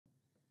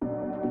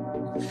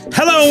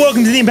Hello and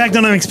welcome to the Impact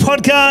Dynamics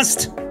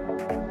podcast.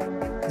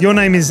 Your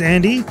name is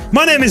Andy.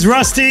 My name is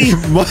Rusty.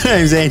 My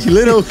name's Andy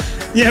Little.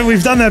 Yeah,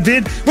 we've done that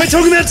bit. We're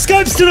talking about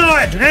scopes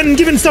tonight and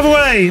giving stuff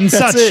away and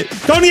That's such.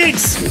 it. Don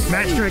Yeats.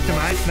 Match director,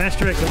 mate. Match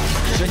director.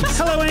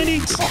 Hello, Andy.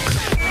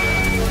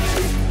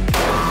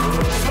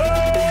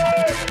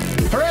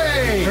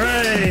 Hooray!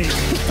 Hooray.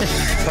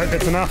 Hope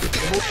that's enough.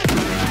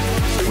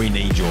 We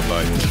need your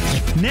vote.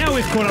 Now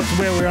we've caught up to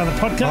where we are on the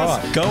podcast. All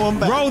right, go on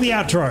back. Roll the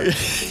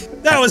outro.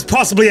 That was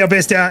possibly our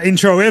best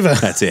intro ever.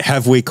 That's it.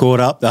 Have we caught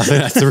up? I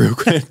think that's the real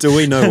question. Do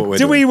we know what we're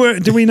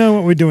doing? Do we know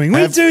what we're doing?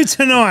 We do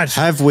tonight.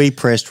 Have we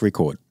pressed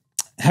record?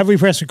 Have we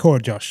pressed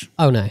record, Josh?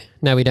 Oh, no.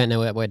 No, we don't know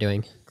what we're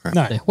doing.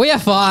 No. We are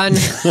fine.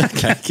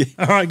 Okay.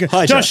 All right, good.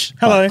 Hi, Josh,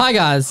 hello. Hi,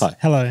 guys. Hi.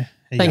 Hello.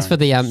 Thanks for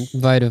the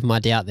vote of my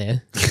doubt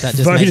there. That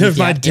just Vote made me of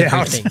my doubt.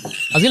 everything. I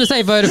was going to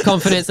say vote of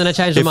confidence, and I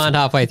changed my mind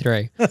halfway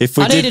through. If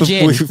we I need a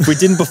gin. if we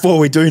didn't before,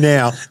 we do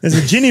now. There's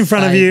a gin in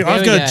front of Hey, you. there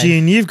I've we got go. a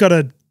gin. You've got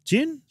a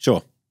gin?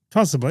 Sure.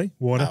 Possibly.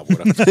 Water.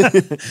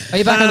 Are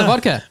you back on the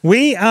vodka?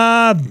 We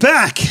are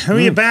back.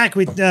 We are back.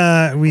 We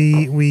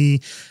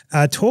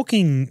are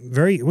talking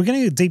we're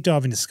going to deep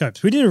dive into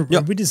scopes. We did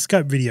a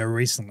scope video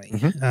recently.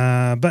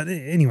 But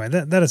anyway,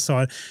 that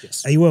aside,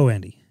 Yes. are you well,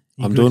 Andy?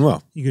 I'm doing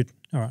well. You good?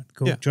 All right,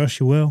 cool. Yeah. Josh,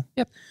 you well?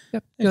 Yep.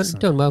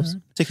 Doing well.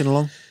 Ticking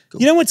along.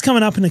 You know what's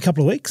coming up in a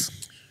couple of weeks?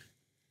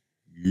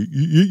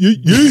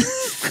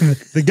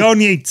 The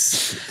Golden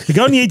Yeats. The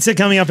Golden Yeats are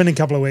coming up in a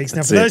couple of weeks.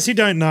 Now, for those who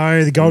don't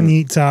know, the Golden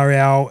Yeats are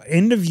our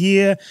end of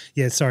year.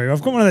 Yeah, sorry.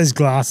 I've got one of those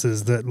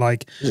glasses that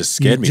like It just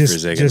scared me for a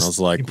second. I was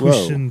like, you push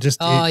whoa. and just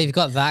Oh, you've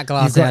got that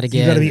glass you've out got to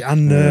again. be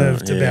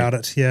unnerved Yeah. about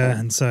it. Yeah,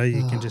 and so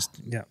you can just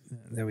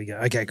there we go.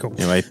 Okay, cool.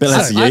 Anyway, but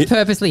that's I've you.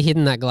 purposely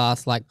hidden that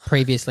glass like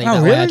previously. Oh,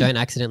 that way I really? don't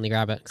accidentally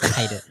grab it 'cause I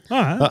hate it.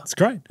 All right, that's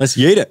great. Let's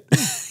yeet it.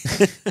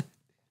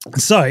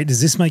 So,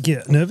 does this make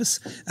you nervous?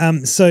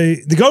 So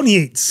the Golden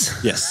Yeats.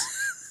 Yes.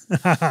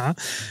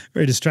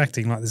 Very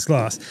distracting, like this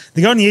glass.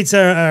 The Golden Yeats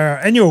are our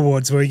annual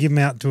awards where we give them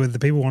out to whether the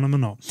people want them or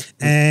not.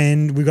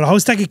 And we've got a whole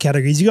stack of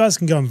categories. You guys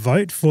can go and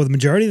vote for. The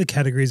majority of the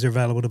categories are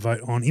available to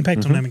vote on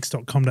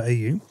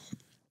impactdynamics.com.au.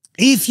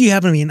 If you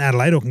happen to be in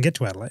Adelaide or can get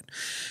to Adelaide,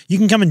 you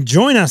can come and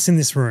join us in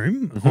this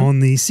room on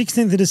the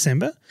 16th of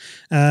December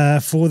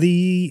for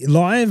the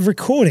live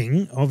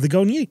recording of the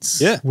Golden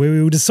Yeats. Yeah. Where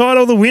we will decide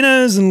all the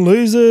winners and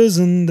losers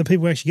and the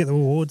people who actually get the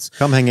awards.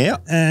 Come hang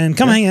out. And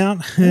come hang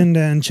out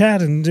and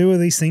chat and do all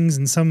these things.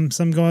 And some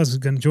guys are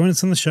going to join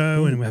us on the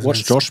show. And we have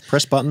Watch Josh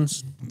press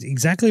buttons.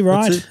 Exactly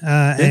right.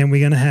 That's it. And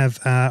we're going to have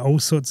all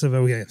sorts of, we're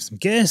going to have some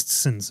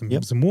guests and some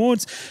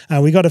awards.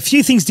 We got a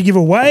few things to give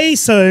away.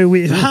 So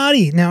with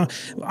Hardy, now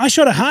I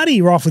shot a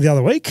Hardy rifle the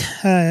other week.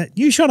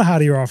 You shot a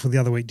Hardy rifle the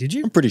other week, did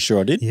you? I'm pretty sure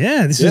I did.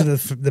 Yeah, this is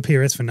the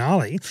PRS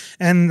finale.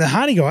 And the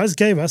Hardy guys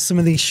gave us some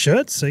of these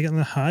shirts. So you got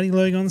the Hardy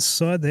logo on the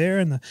side there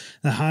and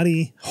the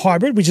Hardy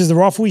Hybrid, which is the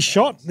rifle we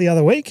shot the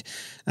other week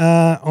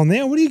on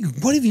there. What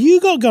have you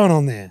got going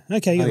on there?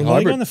 Okay, you got the logo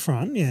Hybrid. on the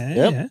front. Yeah,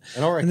 Yep. yeah.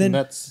 And I reckon then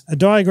that's a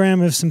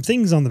diagram of some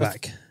things on the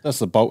back.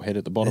 the bolt head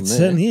at the bottom It there.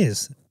 certainly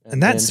is.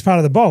 And that's part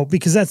of the bolt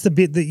because that's the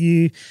bit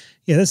that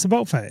that's the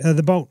bolt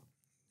the bolt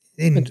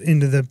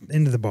into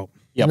the bolt.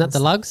 Yep. Isn't that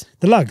the lugs?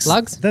 The lugs.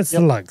 Lugs? That's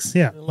the lugs.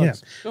 Yeah.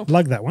 lugs. Yeah. Cool.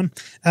 Lug that one.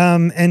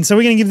 And so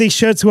we're going to give these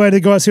shirts away to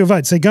the guys who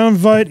vote. So go and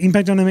vote,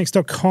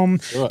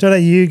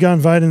 impactdynamics.com.au, go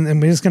and vote.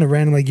 And we're just going to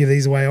randomly give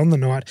these away on the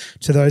night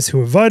to those who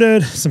have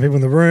voted, some people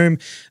in the room.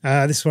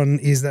 That's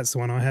the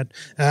one I had.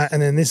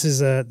 And then this is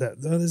this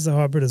is the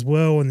Hybrid as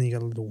well. And then you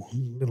got a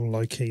little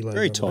low key logo.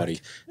 Very on the tidy.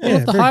 back. All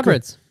of the very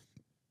hybrids. good.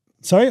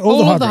 Sorry?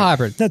 All of the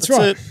hybrids. That's That's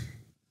right. it.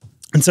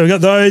 And so we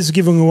got those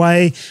giving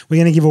away. We're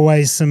going to give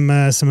away some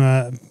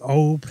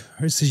old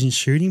Precision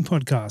Shooting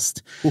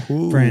Podcast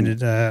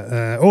branded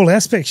all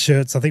aspect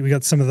shirts. I think we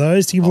got some of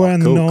those to give away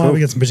on the night. cool. We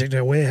got some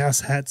Projectile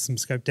Warehouse hats, some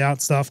scoped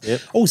out stuff, Yep.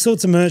 all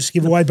sorts of merch to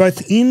give away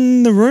both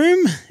in the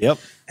room Yep.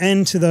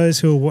 and to those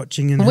who are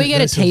watching. And Can we get a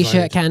those who have T-shirt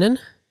voted. cannon?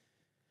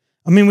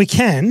 I mean, we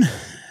can,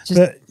 Just-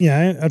 but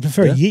I'd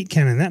prefer a Yeet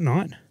cannon that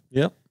night.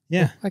 Yep.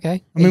 Yeah.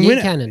 Okay. I mean, a we're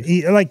yeet cannon.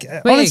 like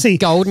Wait, honestly,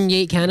 golden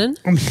yeet cannon?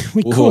 I mean,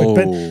 we could, Whoa.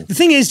 but the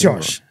thing is,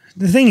 Josh,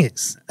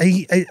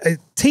 a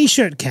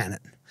T-shirt cannon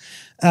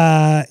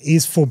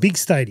is for big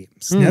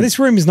stadiums. Now, this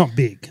room is not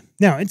big.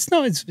 Now, it's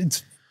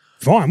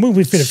fine.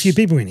 We fit a few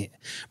people in here.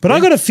 But I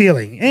got a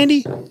feeling,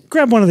 Andy,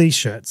 grab one of these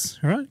shirts,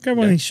 all right? Grab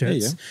one of these there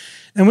you shirts.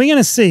 And we're going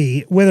to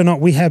see whether or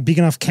not we have big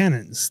enough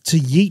cannons to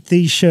yeet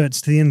these shirts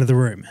to the end of the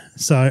room.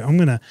 So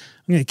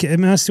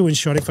am I still in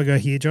shot if I go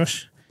here,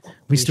 Josh?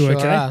 We still sure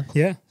okay? are.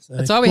 Yeah. So,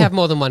 That's why we have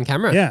more than one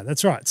camera. yeah,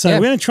 that's right. So Yeah.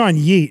 we're going to try and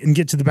yeet and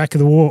get to the back of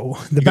the wall.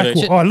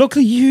 gotta- Oh, look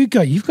at you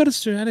go. You've got a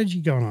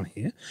strategy going on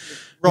here.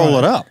 Roll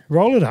it up.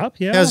 Roll it up.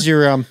 Yeah. How's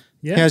your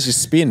How's your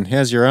spin?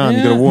 How's your arm?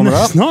 You got to warm it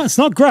up. It's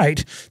not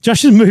great.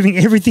 Josh is moving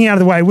everything out of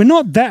the way. We're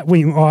not that.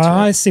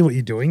 I see what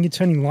you're doing. You're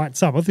turning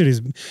lights up. I thought it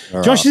was.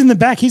 Josh is in the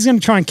back. He's going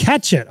to try and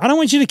catch it. I don't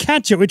want you to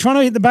catch it. We're trying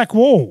to hit the back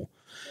wall.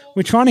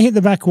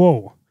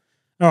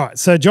 All right.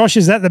 So Josh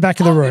is at the back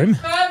of the room.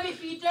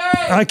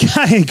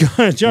 Okay,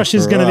 good. Josh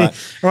is going to be.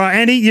 All right,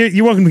 Andy,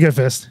 you're welcome to go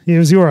first. It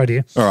was your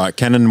idea. All right,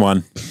 Cannon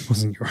 1.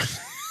 Wasn't your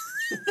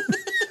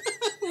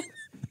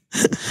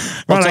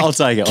Right, I'll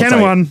take it. I'll Cannon take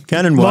it. one.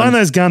 Cannon Line one.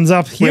 those guns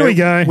up. Here we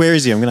go. Where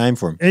is he? I'm going to aim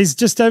for him. He's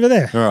just over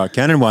there. All right,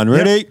 cannon one.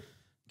 Ready?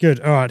 Good.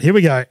 All right, here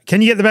we go.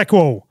 Can you get the back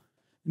wall?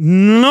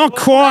 Not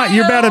quite.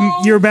 You're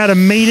about a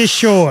meter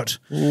short.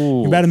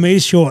 You're about a meter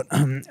short. All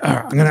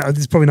right, this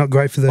is probably not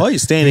great for the. Oh, you're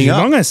standing visual.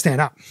 up. I'm going to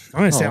stand up.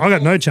 I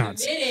got no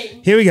chance.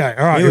 Here we go.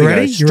 All right, Here you we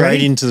ready? go. You Straight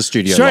ready? into the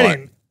studio Straight light.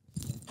 in.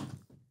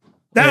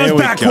 That There was we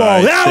back go.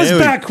 wall. That was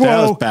back That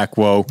wall. was back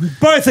wall.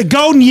 Both a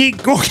golden yeet.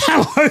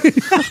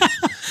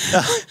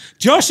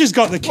 Josh has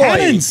got the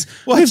cannons.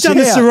 Watch We've done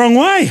this out. the wrong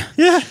way.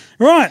 Yeah.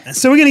 Right.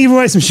 So we're going to give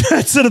away some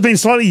shirts that have been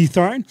slightly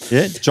thrown.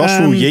 Yeah. Josh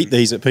will yeet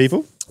these at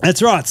people.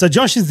 That's right. So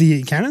Josh is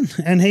the yeet cannon,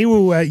 and he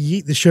will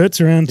yeet the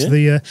shirts around to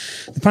the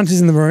punches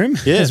in the room,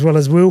 as well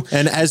as Will.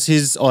 And as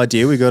his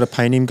idea, we got to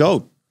paint him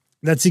gold.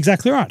 That's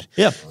exactly right.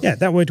 Yeah. Yeah,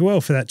 that worked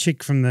well for that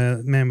chick from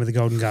the Man with the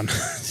Golden Gun.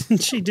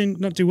 She did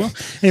not do well.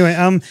 Anyway,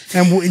 and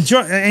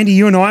Andy,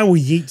 you and I will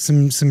yeet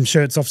some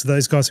shirts off to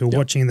those guys who are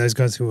watching and those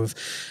guys who have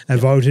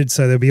voted.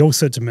 So there'll be all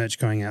sorts of merch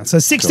going out. So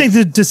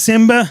 16th of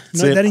December,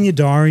 note that in your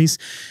diaries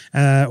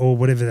or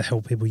whatever the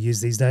hell people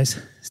use these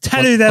days.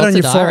 Tattoo that on what's a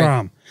your diary?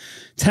 forearm.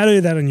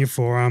 Tattoo that on your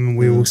forearm, and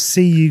we will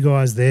see you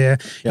guys there.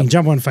 You can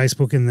jump on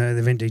Facebook, and the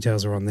event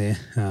details are on there.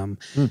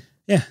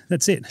 Yeah,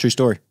 that's it. True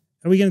story.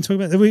 Are we going to talk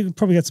about? We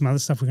probably got some other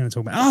stuff we're going to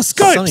talk about. Oh,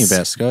 scopes. Something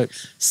about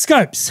scopes.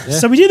 Scopes.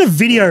 So we did a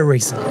video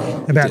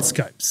recently about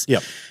scopes.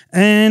 Yep.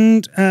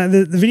 And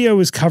the video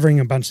was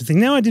covering a bunch of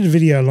things. Now, I did a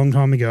video a long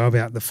time ago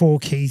about the 4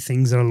 key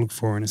things that I look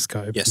for in a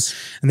scope. Yes.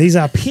 And these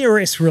are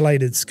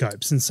PRS-related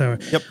scopes. And so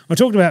I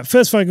talked about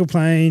first focal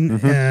plane,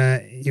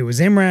 it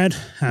was MRAD,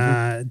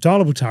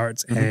 dialable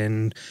turrets,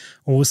 and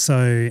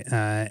also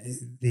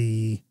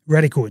the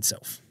reticle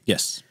itself.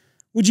 Yes.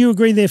 Would you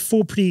agree they're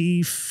 4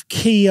 pretty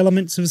key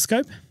elements of a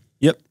scope?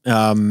 Yep.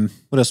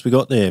 What else we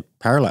got there?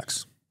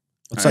 Parallax.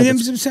 I'd say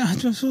that's- I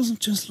wasn't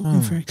just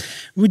looking for it.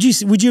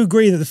 Would you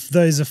agree that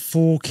those are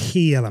 4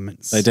 key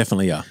elements? they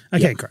definitely are.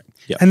 Okay, great.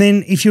 Yep. And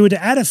then if you were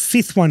to add a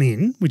 5th one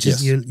in, which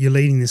is Yes. you're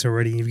leading this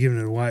already, you've given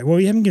it away. Well,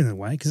 you haven't given it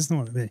away because it's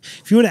not.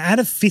 If you were to add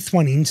a 5th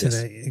one into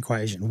the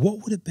equation,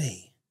 what would it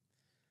be?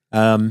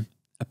 A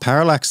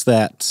parallax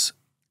that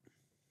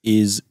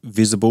is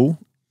visible,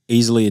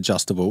 easily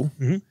adjustable,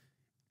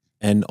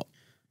 and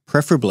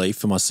preferably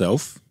for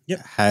myself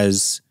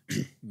has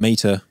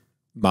meter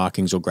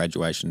markings or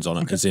graduations on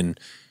it, as in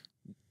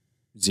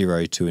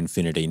 0 to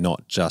infinity,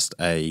 not just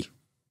a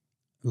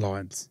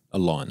Lines.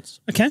 lines.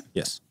 Okay.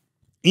 Yes.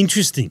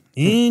 Interesting.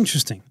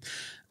 Interesting.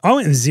 I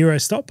went with 0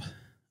 stop.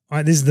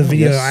 This is the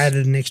video. I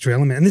added an extra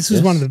element, and this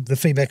was one of the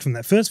feedback from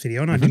that first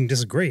video, and I didn't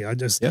disagree. I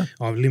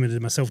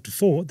limited myself to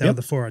 4. They were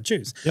the 4 I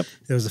choose. Yep.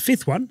 If there was a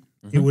 5th one,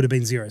 it would have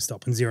been 0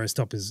 stop, and 0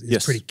 stop is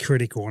pretty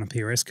critical on a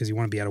PRS because you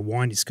want to be able to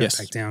wind your scope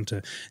back down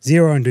to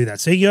 0 and do that.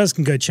 So you guys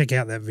can go check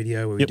out that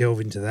video where we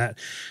delve into that.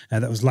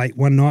 That was late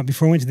one night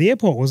before I went to the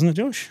airport, wasn't it,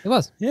 Josh? It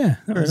was. Yeah.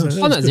 That was,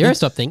 On that 0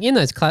 stop thing, in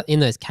those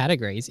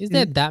categories, is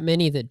there that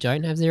many that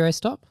don't have 0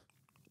 stop?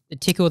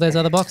 That tick all those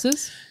other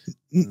boxes?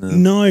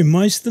 No,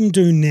 most of them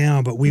do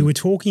now, but we were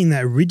talking in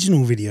that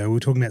original video, we were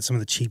talking about some of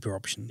the cheaper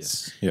options.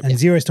 Yes. Yep. And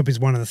 0 stop is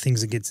one of the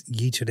things that gets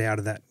yeeted out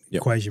of that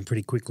equation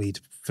pretty quickly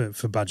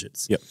for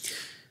budgets. Yep.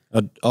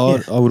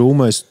 I would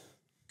almost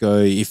go,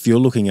 if you're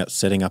looking at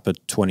setting up a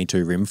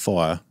 22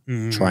 rimfire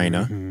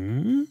trainer,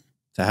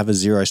 to have a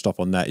 0 stop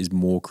on that is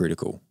more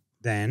critical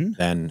than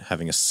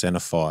having a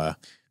centerfire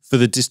for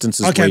the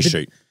distances we but,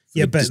 shoot.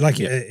 Yeah, but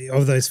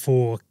of those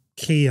 4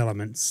 key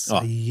elements,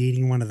 are you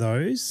eating one of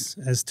those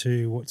as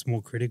to what's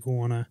more critical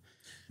on a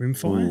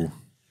rimfire?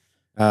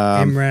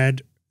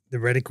 MRAD, the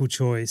reticle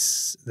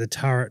choice, the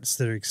turrets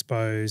that are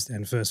exposed,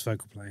 and first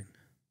focal plane.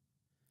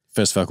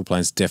 First focal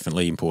plane is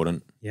definitely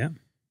important. Yeah.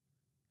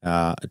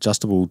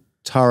 Adjustable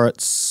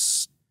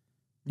turrets,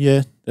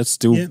 that's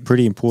still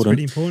pretty important.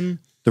 It's pretty important.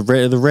 The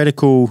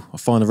reticle, I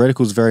find the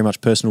reticle is very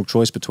much personal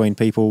choice between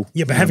people.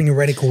 Yeah, but having a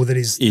reticle that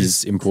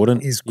is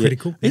important. Is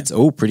critical. Yeah. It's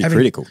all pretty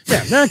critical.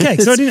 Yeah. No, okay.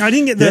 So I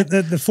didn't get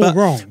the 4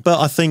 wrong.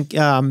 But I think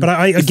but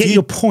I get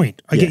your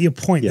point. I get your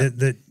point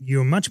that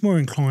you're much more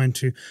inclined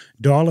to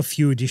dial a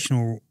few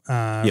additional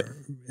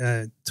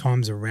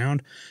times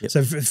around. Yep.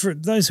 So for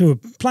those who are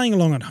playing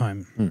along at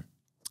home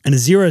and a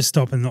 0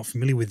 stop and not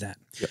familiar with that,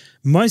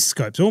 most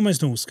scopes,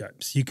 almost all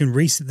scopes, you can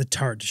reset the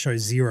turret to show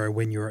 0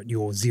 when you're at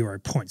your 0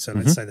 point. So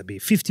let's say that'd be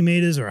 50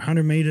 meters or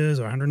 100 meters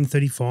or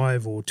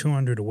 135 or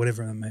 200 or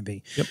whatever it may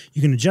be. Yep.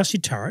 You can adjust your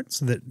turret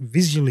so that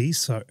visually,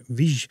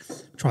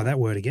 try that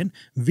word again,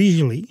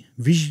 visually.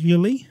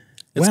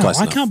 It's wow, close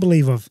I enough. can't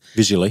believe I've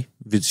Visually.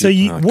 So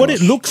what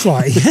it looks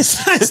like,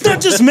 it's not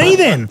just me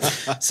then.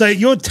 So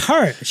your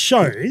turret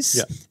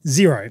shows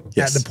 0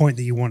 at the point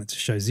that you want it to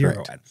show 0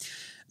 Correct. at.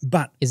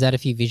 But Is that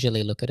if you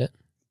visually look at it?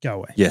 go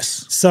away.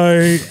 Yes.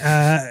 So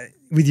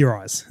with your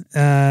eyes,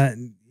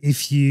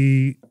 if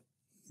you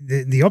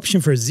the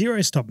option for a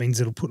 0 stop means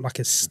it'll put like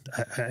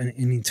an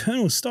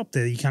internal stop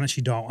there that you can't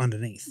actually dial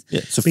underneath. Yeah,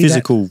 it's a Be that-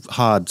 physical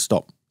hard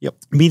stop. Yep.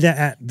 Be that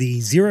at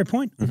the 0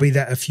 point, or be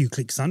that a few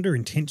clicks under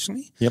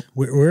intentionally. Yep.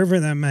 Wherever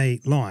that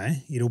may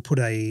lie, it'll put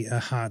a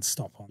hard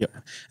stop on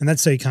that. And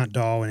that's so you can't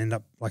dial and end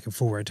up like a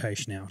full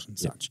rotation out and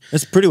such.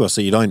 That's pretty well so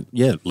you don't,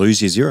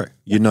 lose your 0.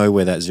 You know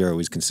where that 0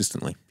 is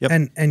consistently.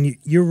 Yep. And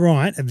you're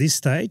right, at this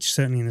stage,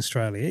 certainly in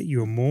Australia,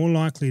 you're more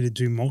likely to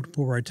do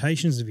multiple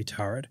rotations of your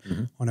turret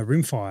on a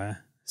rimfire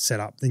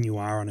setup than you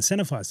are on a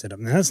centerfire setup.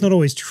 Now that's not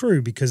always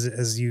true because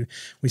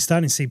we're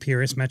starting to see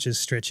PRS matches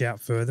stretch out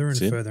further and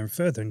further and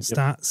further and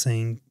start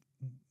seeing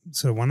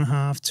sort of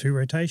 1.5, 2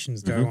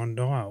 rotations go on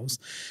dials.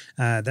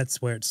 That's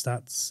where it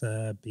starts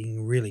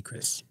being really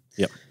crisp.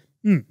 Yep.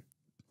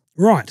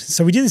 Right.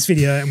 So we did this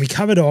video and we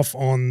covered off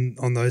on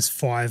those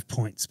 5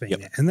 points being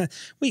there. And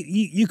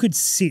you could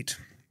sit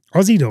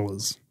Aussie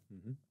dollars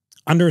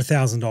under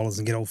 $1,000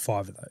 and get all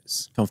 5 of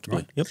those.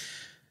 Comfortably. Right? Yep.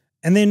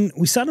 And then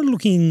we started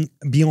looking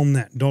beyond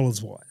that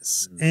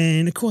dollars-wise.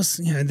 And, of course,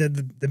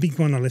 the big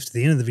one I left at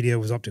the end of the video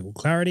was optical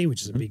clarity,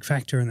 which is a big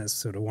factor, and that's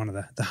sort of one of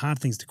the hard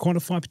things to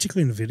quantify,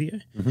 particularly in the video,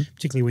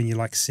 particularly when you're,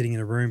 like, sitting in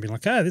a room being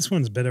like, this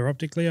one's better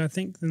optically, I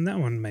think, than that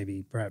one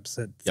maybe perhaps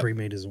at 3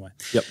 meters away.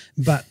 Yep.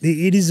 But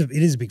it is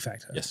a big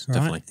factor. Yes, right?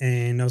 definitely.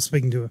 And I was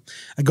speaking to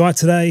a guy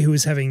today who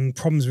was having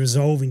problems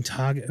resolving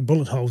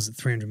bullet holes at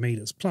 300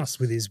 meters plus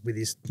with his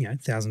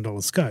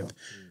 $1,000 scope,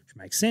 which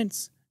makes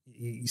sense.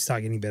 You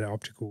start getting better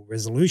optical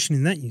resolution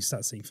in that, you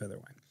start seeing further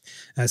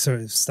away.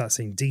 Start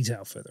seeing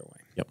detail further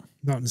away. Yep.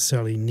 Not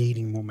necessarily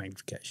needing more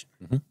magnification.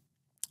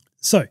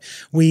 So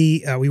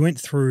we went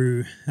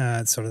through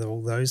sort of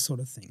all those sort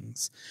of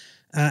things.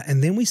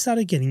 And then we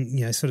started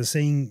getting, sort of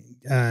seeing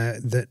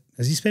that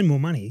as you spend more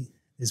money,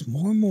 there's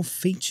more and more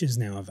features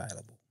now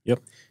available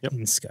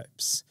in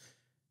scopes.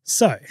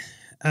 So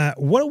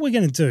what are we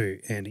going to do,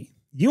 Andy?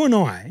 You and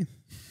I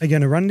are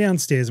going to run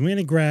downstairs and we're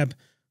going to grab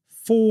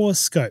 4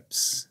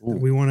 scopes that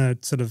we want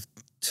to sort of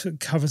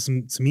cover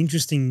some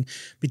interesting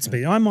bits of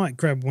it. I might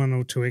grab 1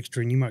 or 2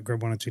 extra and you might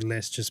grab 1 or 2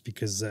 less just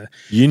because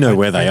you know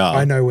where they are.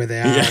 I know where they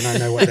are and I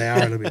know what they are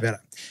a little bit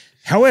better.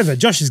 However,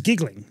 Josh is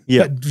giggling,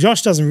 but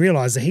Josh doesn't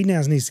realise that he now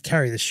needs to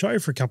carry the show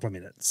for a couple of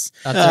minutes.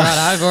 That's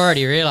right. I've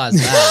already realised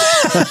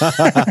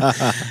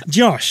that.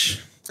 Josh,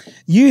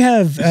 you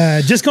have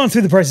just gone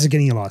through the process of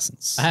getting your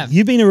license. I have.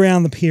 You've been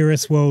around the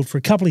PRS world for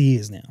a couple of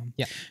years now.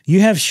 Yeah. You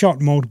have shot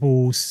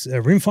multiple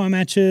rimfire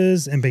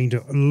matches and been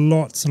to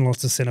lots and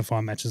lots of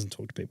centerfire matches and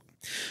talked to people.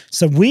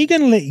 So we're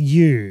going to let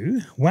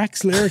you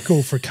wax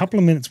lyrical for a couple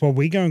of minutes while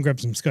we go and grab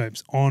some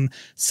scopes on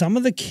some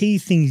of the key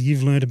things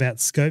you've learned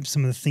about scopes,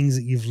 some of the things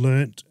that you've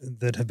learned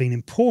that have been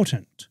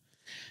important.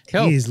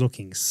 Cool. He is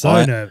looking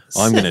so nervous.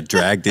 I'm going to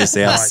drag this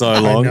out so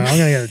long. I'm going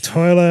to go to the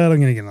toilet. I'm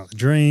going to get another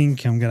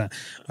drink. I'm going to.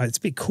 It's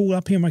a bit cool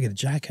up here. I might get a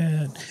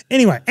jacket.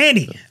 Anyway,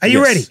 Andy, are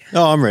you ready?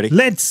 Oh, I'm ready.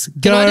 Let's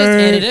go. Can I just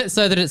edit it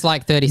so that it's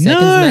like 30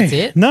 seconds and that's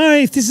it? No,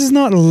 if this is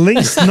not at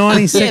least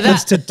 90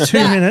 seconds to 2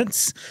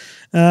 minutes,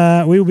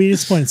 we will be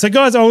disappointed. So,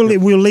 guys,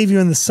 we'll leave you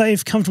in the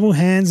safe, comfortable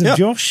hands of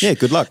Josh. Yeah,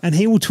 good luck. And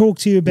he will talk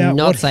to you about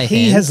Not what safe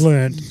he hands. has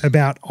learned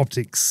about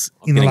optics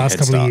in the getting a last head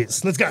couple of start.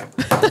 years. Let's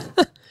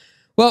go.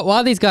 Well,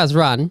 while these guys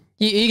run,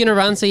 you're going to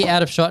run so you're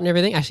out of shot and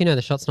everything? Actually, no,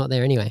 the shot's not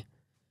there anyway.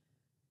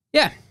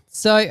 Yeah.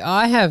 So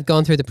I have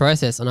gone through the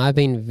process and I've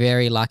been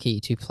very lucky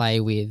to play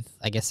with,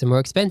 I guess, some more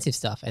expensive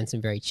stuff and some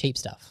very cheap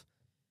stuff.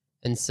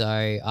 And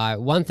so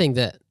one thing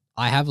that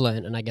I have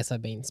learned, and I guess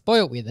I've been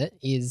spoiled with it,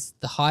 is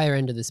the higher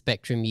end of the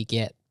spectrum, you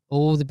get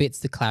all the bits,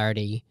 the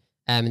clarity,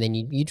 and then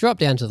you drop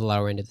down to the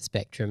lower end of the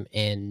spectrum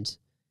and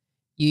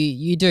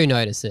you do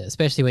notice it,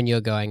 especially when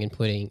you're going and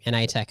putting an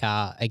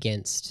ATAC-R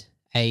against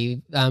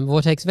a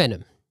Vortex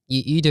Venom.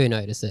 You do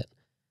notice it.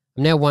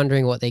 I'm now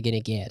wondering what they're going to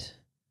get.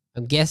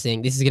 I'm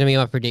guessing, this is going to be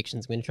my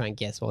predictions. I'm going to try and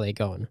guess while they're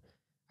gone.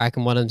 I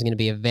reckon one of them's going to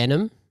be a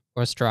Venom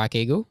or a Strike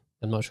Eagle.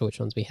 I'm not sure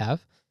which ones we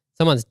have.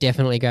 Someone's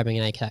definitely grabbing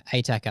an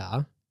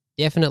ATAC-R.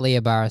 Definitely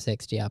a Barras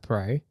XDR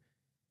Pro.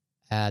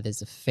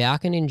 There's a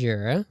Falcon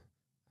Endurer.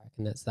 I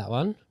reckon that's that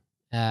one.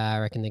 I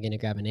reckon they're going to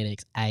grab an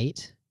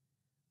NX8. I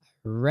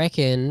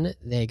reckon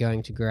they're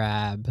going to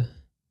grab...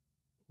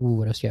 Ooh,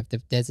 what else do you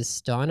have? There's a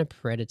Steiner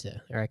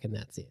Predator. I reckon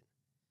that's it.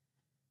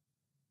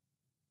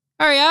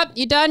 Hurry up.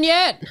 You done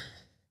yet?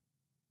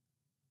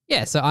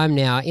 Yeah, so I'm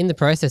now in the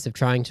process of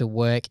trying to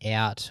work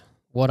out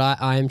what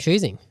I am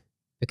choosing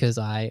because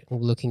I'm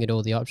looking at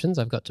all the options.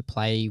 I've got to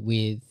play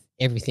with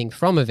everything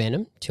from a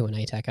Venom to an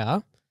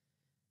ATAC-R.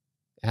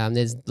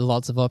 There's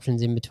lots of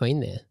options in between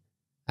there.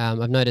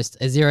 I've noticed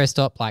a zero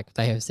stop, like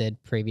they have said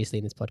previously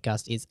in this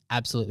podcast, is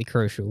absolutely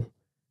crucial.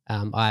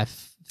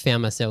 I've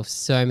found myself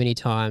so many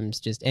times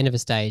just end of a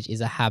stage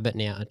is a habit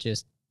now,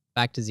 just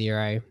back to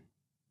zero,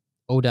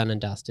 all done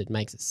and dusted,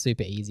 makes it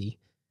super easy.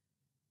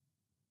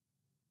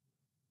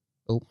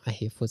 Oh, I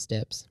hear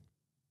footsteps.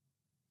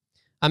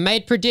 I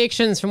made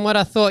predictions from what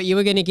I thought you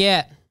were going to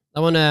get. I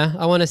want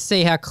to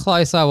see how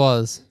close I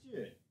was.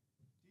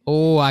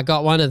 Oh, I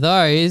got one of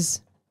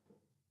those.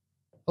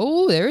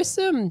 Oh, there is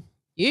some.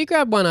 You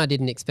grabbed one I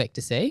didn't expect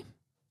to see.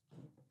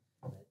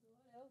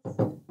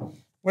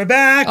 We're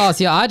back. Oh,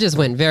 see, I just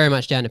went very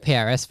much down to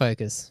PRS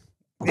focus.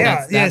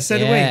 So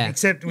do we.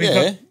 Except we've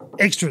got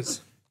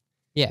extras.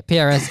 Yeah,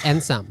 PRS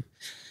and some.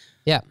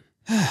 Yeah.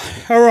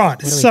 All right,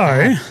 do we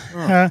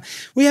so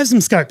we have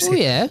some scopes Oh,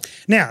 here. yeah.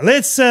 Now,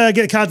 let's get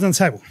the cards on the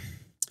table.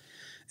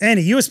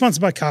 Andy, you are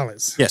sponsored by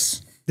Carlers.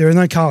 Yes. There are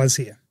no Carlers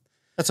here.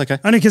 That's okay.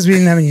 Only because we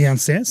didn't have any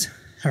downstairs.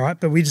 All right,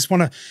 but we just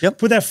want to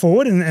put that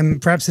forward,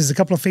 and perhaps there's a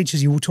couple of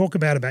features you will talk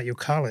about your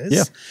Carlers.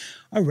 Yeah.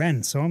 I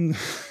ran, so I'm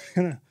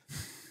going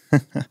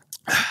to...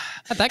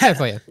 How'd that go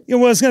for you? Yeah,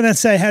 well, I was going to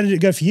say, how did it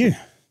go for you?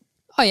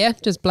 Oh, yeah,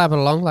 just blabber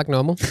along like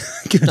normal.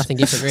 Nothing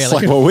different, really. It's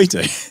like what we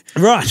do.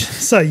 Right.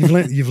 So you've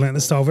learnt the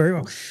style very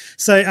well.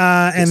 So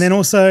and then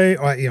also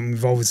I'm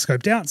involved with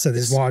Scoped Out. So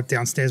there's why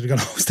downstairs we've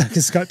got a whole stack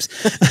of scopes.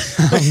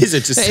 Is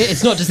it just?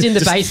 It's not just in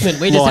the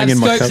basement. We just lying have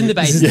in my scopes in the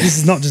cupboard. basement. This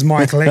is not just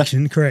my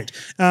collection, correct?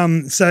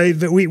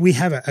 But we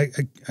have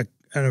an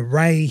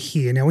array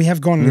here. Now we have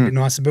gone a little bit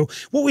nicer, but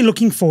what we're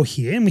looking for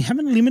here, and we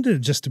haven't limited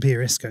it just to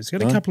PRS scopes. We've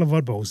got a couple of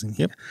oddballs in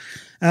here.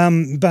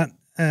 But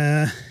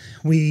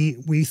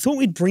we thought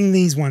we'd bring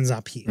these ones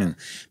up here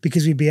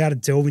because we'd be able to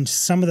delve into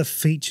some of the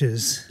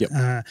features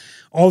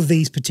of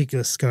these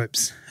particular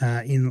scopes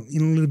in a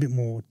little bit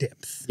more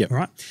depth,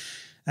 right?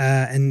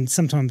 And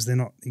sometimes they're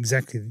not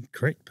exactly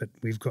correct, but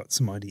we've got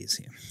some ideas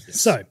here.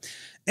 So,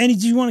 Andy,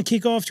 do you want to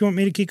kick off? Do you want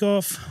me to kick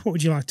off? What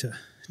would you like to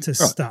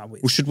start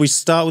with? Well, should we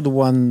start with the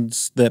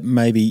ones that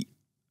maybe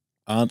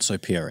aren't so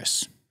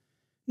PRS?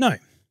 No.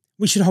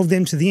 We should hold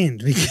them to the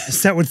end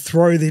because that would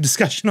throw the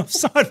discussion off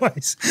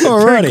sideways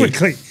Alrighty. very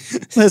quickly.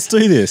 Let's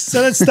do this.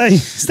 So let's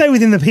stay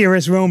within the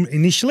PRS realm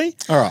initially.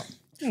 All right.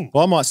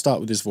 Well, I might start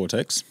with this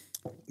Vortex.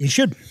 You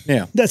should.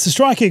 Yeah. That's the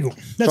Strike Eagle.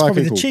 That's Strike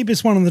probably Eagle. the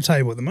cheapest one on the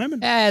table at the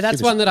moment. Yeah,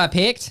 that's one that I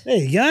picked. There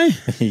you go.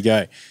 There you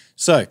go.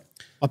 So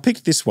I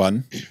picked this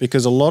one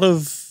because a lot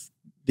of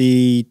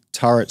the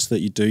turrets that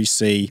you do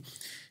see,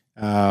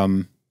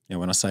 when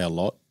I say a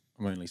lot,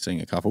 I'm only seeing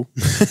a couple,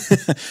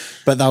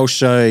 but they'll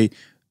show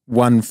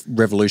one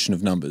revolution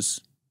of numbers.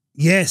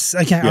 Yes.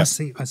 Okay. Yep.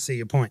 I see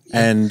your point.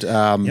 And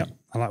I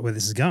like where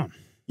this is going.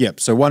 Yep.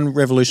 So one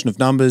revolution of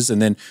numbers,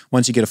 and then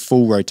once you get a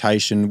full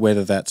rotation,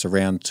 whether that's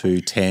around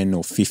to 10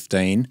 or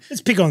 15.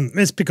 Let's pick on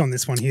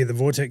this one here, the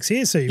Vortex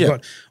here. So you've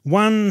got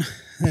 1,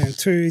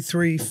 2,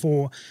 3,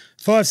 4,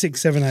 5,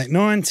 6, 7, 8,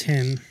 9,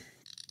 10.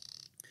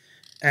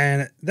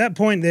 And at that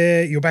point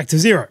there, you're back to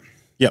 0.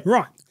 Yep.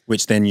 Right.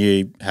 Which then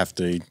you have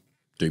to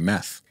do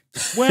math.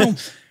 Well,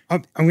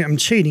 I'm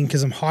cheating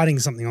because I'm hiding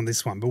something on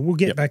this one, but we'll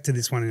get back to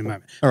this one in a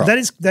moment. All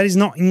right. That is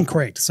not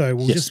incorrect. So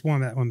we'll just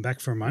wind that one back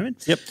for a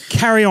moment. Yep.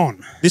 Carry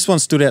on. This one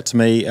stood out to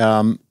me.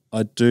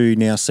 I do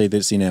now see that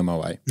it's in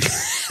MOA.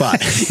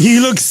 But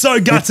You look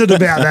so gutted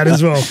about that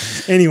as well.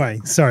 Anyway,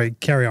 sorry,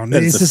 carry on.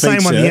 It's the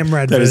same on the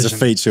MRAD version. That is a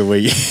feature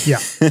we... Yeah,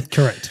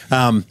 correct.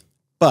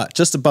 But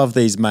just above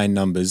these main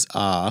numbers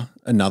are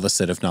another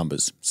set of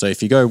numbers. So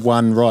if you go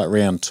 1 right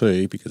round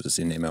 2, because it's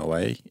in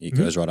MOA, it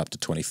goes right up to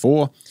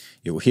 24.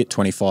 It will hit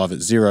 25 at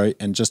 0,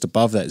 and just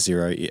above that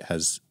 0, it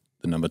has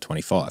the number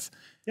 25.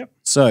 Yep.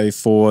 So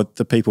for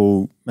the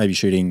people maybe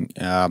shooting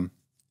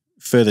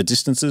further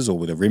distances or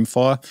with a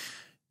rimfire,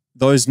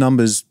 those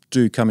numbers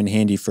do come in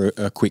handy for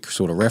a quick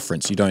sort of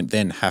reference. You don't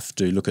then have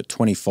to look at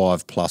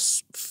 25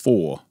 plus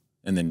 4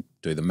 and then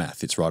do the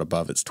math. It's right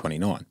above, it's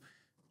 29.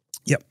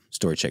 Yep.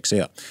 Story checks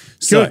out.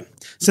 Good.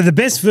 So the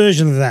best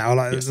version of that,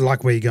 I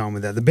like where you're going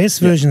with that. The best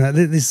version of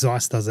that, this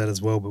Zeiss does that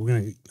as well, but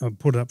I'll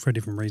put it up for a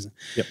different reason.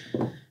 Yep.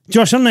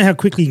 Josh, I don't know how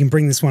quickly you can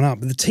bring this one up,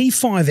 but the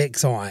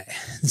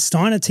T5XI, the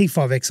Steiner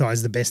T5XI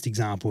is the best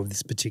example of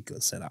this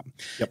particular setup.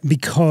 Yep.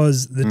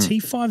 Because the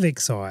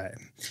T5XI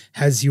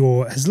has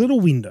little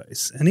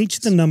windows, and each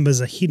of the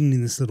numbers are hidden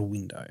in this little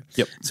window.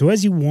 Yep. So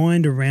as you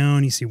wind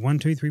around, you see 1,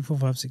 2, 3, 4,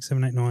 5, 6,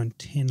 7, 8, 9,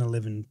 10,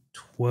 11,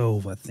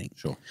 12, I think.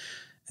 Sure.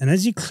 And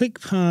as you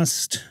click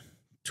past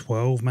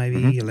 12,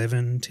 maybe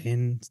 11,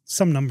 10,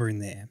 some number in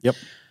there. Yep.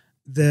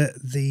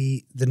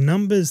 The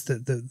numbers,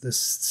 the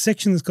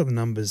section that's got the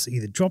numbers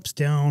either drops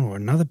down or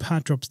another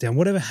part drops down,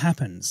 whatever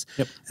happens.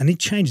 Yep. And it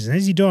changes. And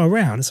as you dial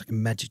around, it's like a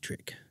magic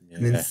trick.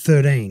 And then Yeah.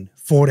 13,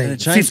 14, And it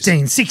changes.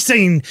 15,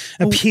 16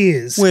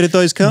 appears. Where did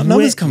those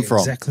numbers come from?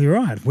 Exactly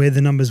right. Where the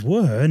numbers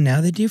were,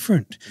 now they're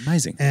different.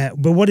 Amazing.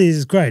 But what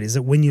is great is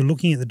that when you're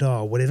looking at the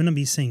dial, whatever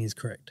number you're seeing is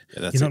correct.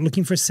 Yeah, that's you're not it.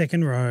 looking for a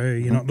second row.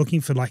 You're not looking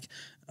for like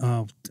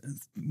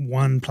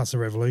 1 plus a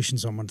revolution,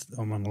 so I'm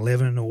on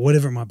 11 or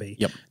whatever it might be.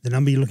 Yep. The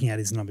number you're looking at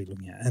is the number you're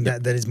looking at. And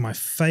that is my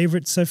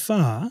favorite so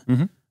far,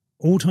 Mhm.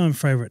 all-time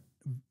favorite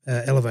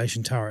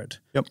elevation turret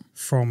Yep.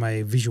 from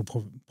a visual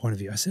point of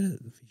view. I said it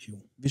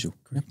visual. Visual.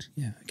 Correct.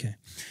 Yeah. Okay.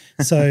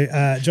 So,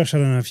 Josh, I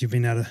don't know if you've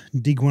been able to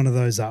dig one of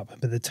those up,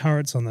 but the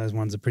turrets on those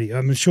ones are pretty.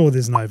 I'm sure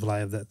there's an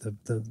overlay of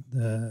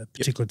the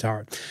particular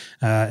turret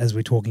as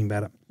we're talking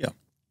about it. Yeah.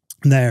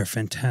 They are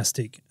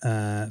fantastic,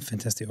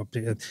 fantastic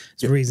optic.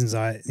 It's reasons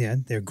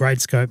they're a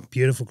great scope,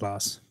 beautiful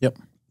glass. Yep.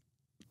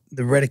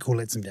 The reticle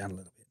lets them down a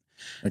little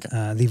bit.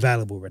 Okay. The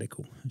available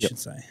reticle, I should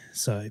say.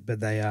 So, but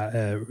they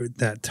are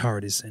that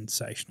turret is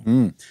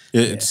sensational.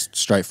 It's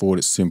straightforward.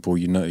 It's simple.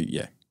 You know,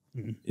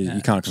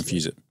 you can't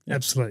confuse it.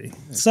 Absolutely.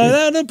 So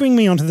that'll bring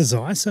me on to the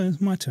Zeiss. So it's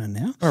my turn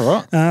now. All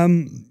right.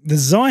 The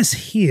Zeiss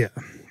here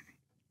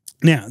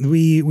Now,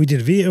 we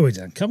did a video, we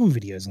did a couple of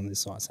videos on this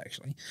size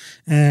actually,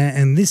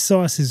 and this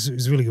size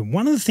is really good.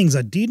 One of the things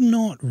I did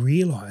not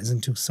realize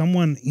until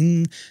someone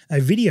in a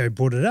video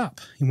brought it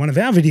up in one of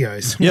our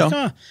videos. I'm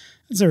like, oh,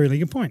 that's a really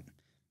good point.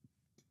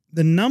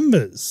 The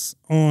numbers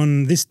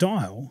on this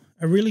dial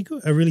are really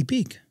good, are really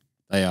big.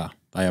 They are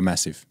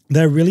massive.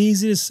 They're really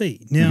easy to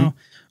see. Now,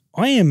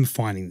 I am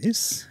finding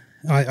this.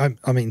 I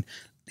mean,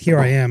 here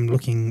I am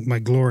looking my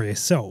glorious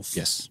self.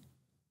 Yes.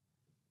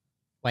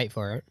 Wait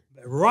for it.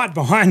 Right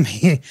behind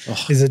me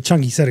is a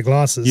chunky set of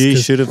glasses. You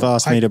should have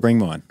asked me to bring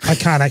mine. I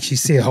can't actually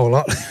see a whole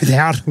lot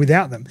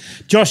without them.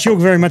 Josh, you're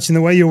very much in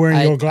the way you're wearing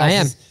your glasses. I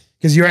am.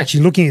 Because you're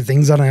actually looking at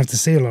things. I don't have to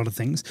see a lot of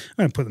things. I'm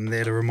going to put them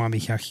there to remind me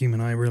how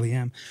human I really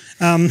am.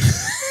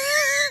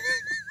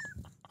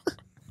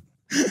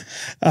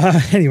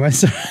 Anyway,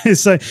 so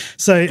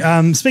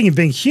speaking of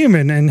being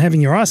human and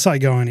having your eyesight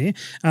going here,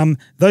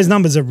 those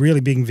numbers are really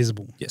big and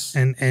visible. Yes,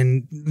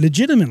 and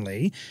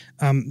legitimately,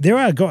 there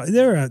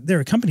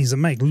are companies that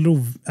make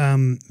little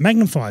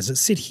magnifiers that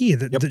sit here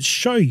that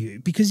show you,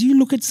 because you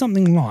look at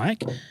something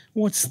like,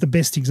 what's the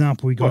best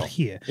example we got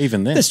here?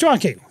 Even then, the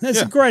Strike Eagle.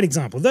 That's a great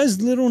example.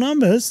 Those little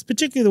numbers,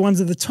 particularly the ones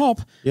at the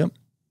top,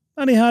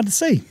 only hard to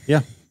see.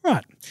 Yeah.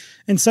 Right.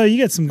 And so you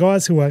get some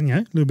guys who are, a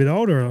little bit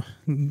older or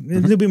a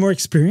little bit more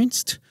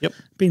experienced,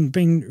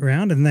 been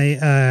around, and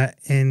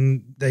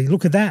they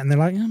look at that and they're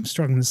like, I'm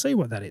struggling to see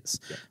what that is,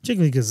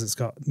 particularly because it's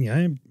got,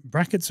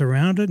 brackets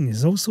around it and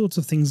there's all sorts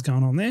of things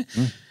going on there.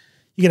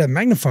 You get a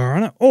magnifier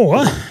on it,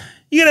 or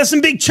you get have some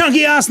big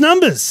chunky ass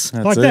numbers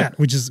that,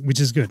 which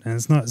is good, and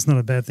it's not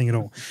a bad thing at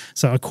all.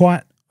 So I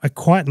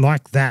quite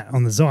like that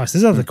on the Zeiss.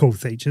 There's other cool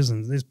features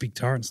and there's big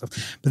turret and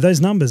stuff, but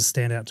those numbers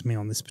stand out to me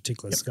on this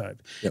particular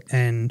scope.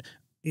 And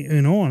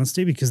in all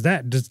honesty, because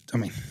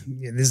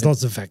there's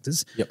lots of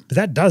factors, but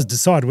that does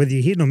decide whether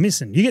you're hitting or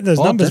missing. You get those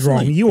numbers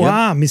wrong, you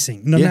are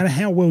missing, no matter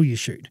how well you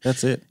shoot.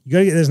 That's it. You got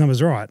to get those numbers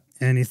right.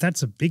 And if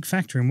that's a big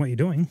factor in what you're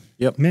doing,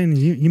 man,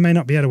 you may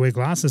not be able to wear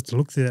glasses to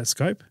look through that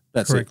scope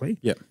correctly.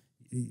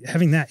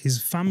 Having that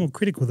is far more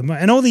critical than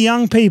most. And all the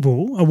young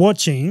people are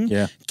watching,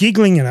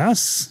 giggling at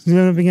us. They're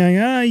going to be going,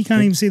 you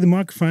can't even see the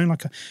microphone.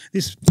 Like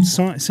this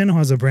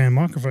Sennheiser brand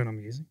microphone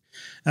I'm using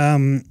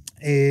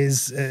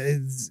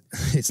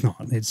it's not.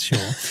 It's sure.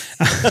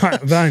 But I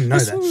don't know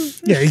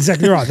that. Yeah,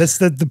 exactly right. That's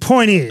the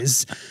point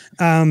is, you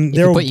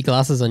can put your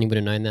glasses on, you would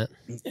have known that.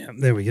 Yeah,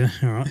 there we go.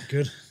 All right,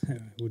 good.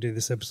 We'll do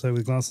this episode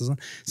with glasses on.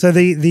 So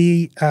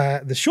the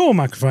Shure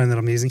microphone that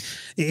I'm using,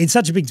 it's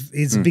such a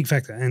big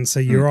factor, and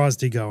so your eyes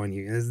do go on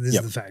you. This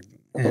is the fact.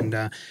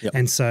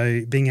 And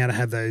so being able to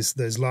have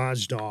those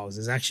large dials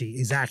is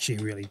actually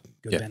a really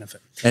good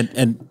benefit.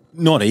 And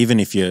not even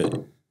if your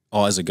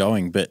eyes are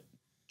going, but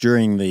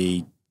during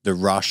the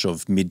rush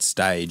of mid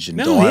stage and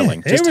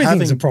dialing, just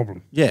everything's a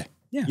problem. Yeah.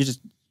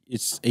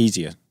 It's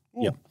easier.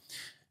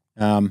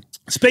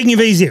 Speaking of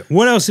easier,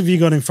 what else have you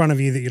got in front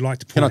of you that you'd like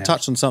to point out? Can I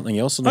touch on something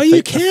else?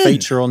 You can. A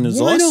feature on the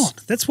Zeiss? Why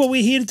not? That's what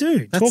we're here to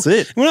do. That's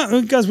it.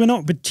 We're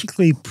not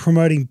particularly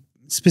promoting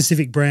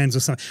specific brands or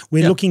something.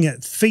 We're looking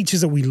at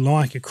features that we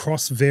like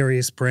across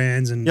various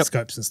brands and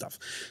scopes and stuff.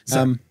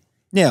 So,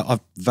 now, I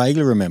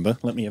vaguely remember,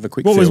 let me have a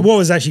quick what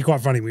was actually quite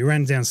funny, we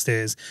ran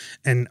downstairs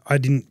and I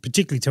didn't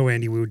particularly tell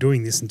Andy we were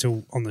doing this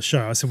until on the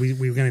show. I said we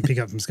were going to pick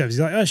up some scopes. He's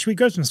like, should we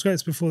go some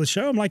scopes before the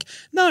show? I'm like,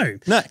 no.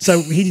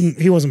 So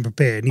he wasn't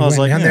prepared. And he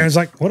went down there and was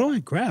like, what do I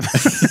grab?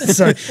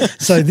 so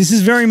this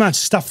is very much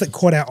stuff that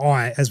caught our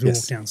eye as we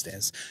walked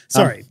downstairs.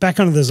 Sorry, back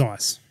onto the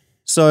Zeiss.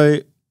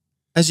 So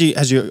as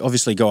you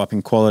obviously go up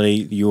in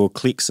quality, your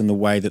clicks and the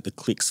way that the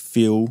clicks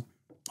feel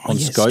on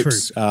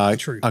scopes are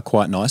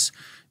quite nice.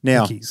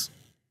 Now,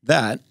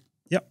 that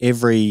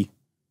every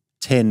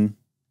 10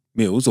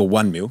 mils or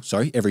 1 mil,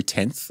 every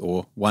 10th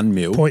or 1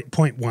 mil.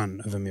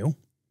 0.1 of a mil.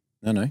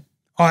 No.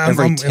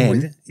 Every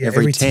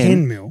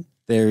 10 mil.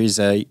 There is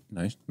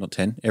not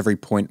 10, every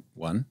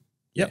 0.1.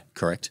 Yeah,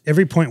 correct.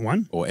 Every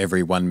 0.1? Or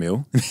every 1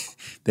 mil. Well,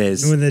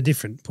 they're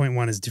different.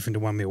 0.1 is different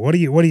to 1 mil. What do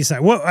you say?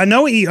 Well, I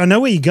know where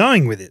you're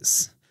going with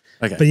this.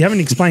 Okay. But you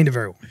haven't explained it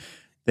very well.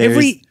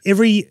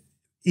 Every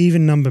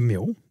even number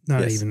mil.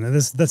 Even.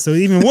 That's the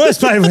even worse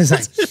way of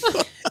saying.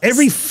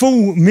 Every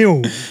full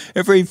mil.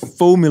 Every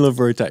full mil of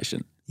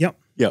rotation. Yep.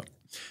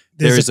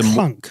 There's a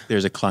clunk.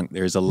 There's a clunk.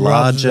 There's a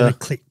larger. Rather than a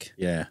click.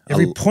 Yeah.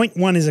 Every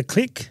 0.1 is a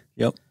click.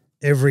 Yep.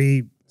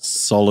 Every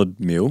solid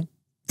mil.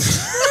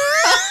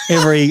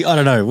 Every, I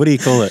don't know, what do you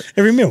call it?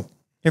 Every mil.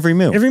 Every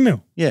mil. Every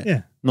mil.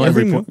 Yeah. Not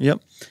every point.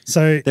 Yep.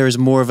 So there is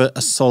more of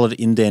a solid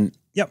indent.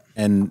 Yep.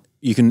 And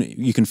you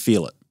can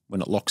feel it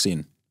when it locks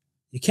in.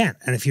 You can.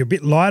 And if you're a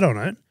bit light on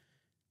it,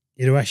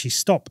 it'll actually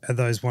stop at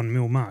those 1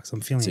 mil marks.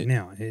 I'm feeling it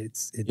now.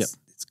 It's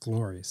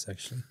glorious,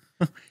 actually.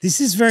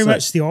 This is very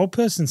much the old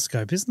person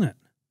scope, isn't it?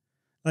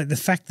 Like the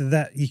fact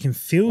that you can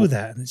feel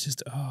that, and it's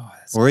just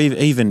or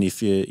even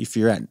if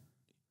you're at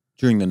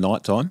during the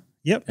night time,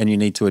 and you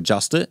need to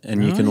adjust it,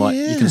 and you can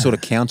you can sort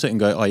of count it and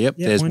go,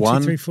 there's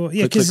 1, 2, 3, 4,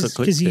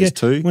 click, you get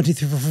 2, 1, 2,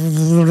 3,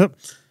 4,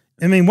 5.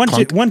 I mean, 1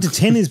 to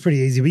 10 is pretty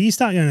easy, but you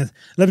start going to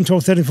 11,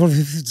 12, 13, 14,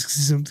 15,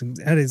 16,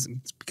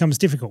 it becomes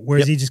difficult.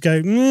 Whereas you just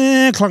go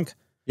clunk.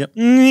 Yep.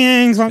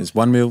 It's like, There's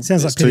 1 mil. Sounds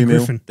there's like Peter 2 mil.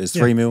 Griffin. There's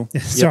Yeah. 3 mil.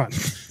 yeah, that's Yep.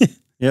 right.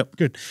 Yep.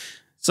 Good.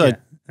 So Yeah.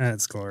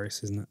 That's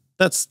glorious, isn't it?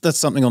 that's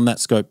something on that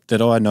scope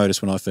that I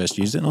noticed when I first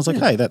used it, and I was like,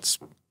 hey, that's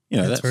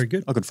very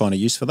good. I could find a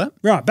use for that.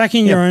 Right, back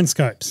in your own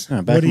scopes.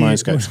 Back in my own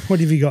scopes. What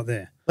have you got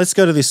there? Let's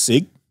go to this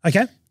SIG.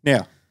 Okay.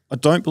 Now, I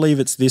don't believe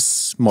it's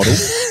this model.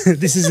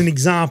 This is an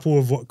example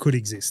of what could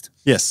exist.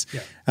 Yes.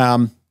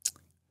 Yeah.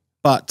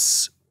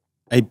 But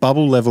a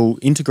bubble level,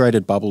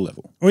 integrated bubble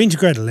level. Or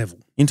integrated level.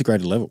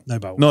 Integrated level. No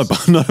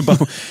bubbles. No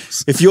bubble.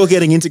 If you're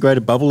getting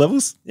integrated bubble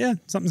levels, Yeah,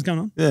 something's going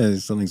on. yeah,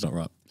 something's not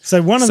right.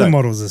 So one of So- the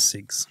models of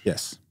SIGs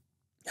Yes.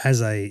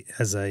 has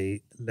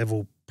a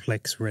level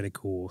plex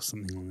reticle or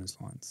something along those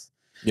lines.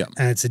 Yeah.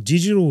 And it's a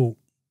digital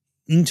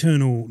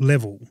internal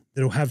level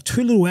that'll have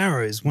two little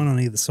arrows, one on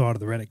either side of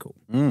the reticle.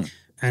 Mm.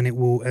 And it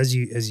will, as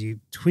you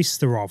twist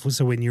the rifle,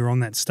 so when you're on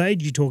that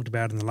stage you talked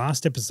about in the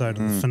last episode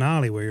of the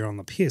finale where you're on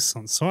the piss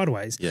on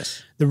sideways,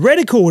 Yes. the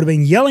reticle would have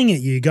been yelling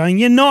at you going,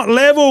 "You're not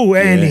level,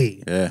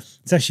 Andy." Yeah.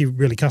 It's actually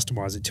really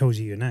customized. It tells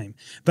you your name,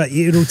 but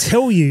it'll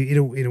tell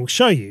you, it'll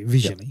show you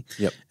visually,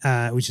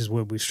 Yep. which is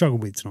what we've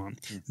struggled with tonight,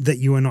 that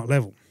you are not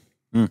level.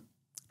 Mm.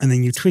 And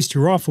then you twist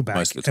your rifle back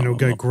Most of the and time it'll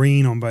go I'm not.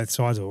 green on both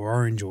sides or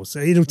orange or so.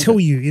 It'll tell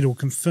you, it'll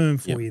confirm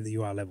for you that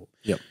you are level.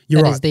 Yep.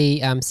 You're That right. is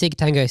the SIG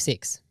Tango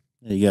 6.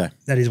 There you go.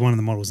 That is one of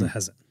the models that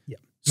has it. Yeah.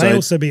 So- May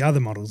also be other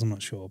models, I'm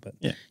not sure, but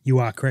Yeah. you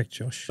are correct,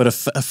 Josh. But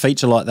a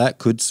feature like that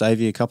could save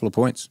you a couple of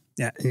points.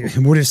 Yeah, it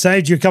would have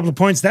saved you a couple of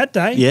points that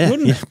day, Yeah.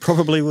 wouldn't Yeah. it?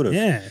 Probably would have.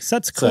 Yeah, so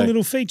that's a cool So,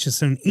 little feature.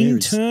 So an there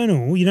is-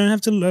 internal, you don't have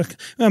to look.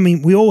 I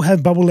mean, we all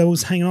have bubble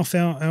levels hanging off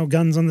our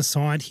guns on the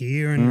side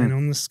here and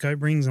on the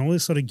scope rings and all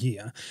this sort of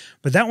gear.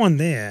 But that one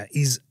there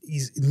is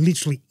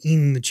literally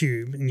in the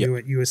tube and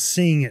you are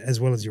seeing it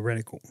as well as your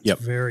reticle. It's Yep.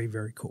 very,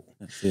 very cool.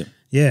 That's it.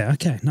 Yeah,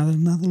 okay.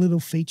 Another little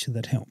feature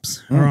that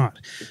helps. All right.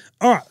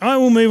 All right, I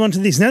will move on to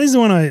this. Now, this is the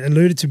one I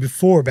alluded to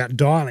before about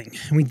dialing.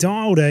 And we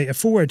dialed a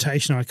full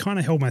rotation. I kind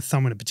of held my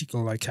thumb in a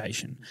particular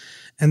location.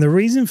 And the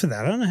reason for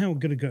that, I don't know how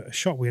good a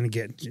shot we're going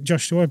to get.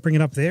 Josh, do I bring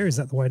it up there? Is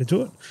that the way to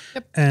do it?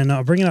 Yep. And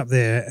I'll bring it up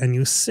there, and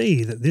you'll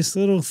see that this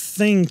little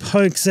thing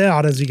pokes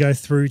out as we go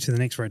through to the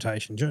next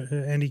rotation.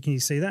 Andy, can you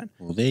see that?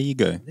 Well, there you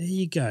go. There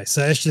you go.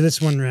 So actually,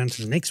 let's run around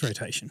to the next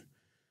rotation.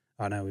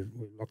 Oh no, we've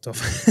locked off.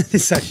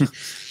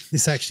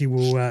 this actually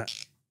will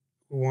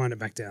wind it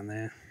back down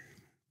there.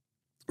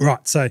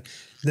 Right. So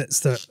that's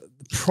the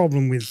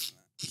problem with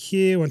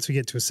here. Once we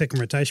get to a second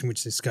rotation,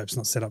 which this scope's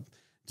not set up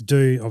to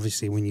do,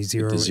 obviously when you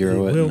zero it, it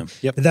will.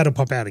 Yep. But that'll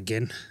pop out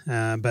again.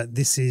 But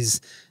this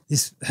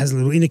has a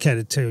little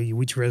indicator to tell you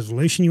which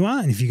resolution you are,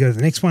 and if you go to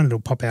the next one, it'll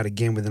pop out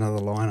again with another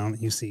line on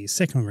it. You'll see your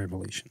second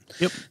revolution.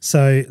 Yep.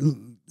 So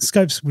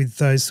scopes with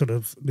those sort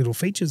of little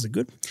features are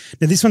good.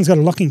 Now this one's got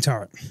a locking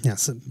turret. Now,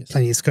 so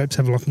plenty of scopes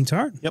have a locking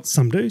turret. Yep.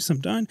 Some do,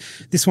 some don't.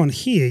 This one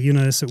here, you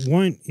notice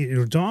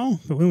it'll dial,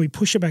 but when we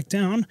push it back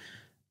down,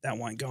 that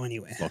won't go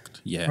anywhere.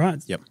 Locked. Yeah. Right.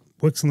 Yep.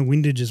 Works on the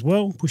windage as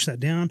well. Push that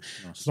down.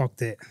 It's locked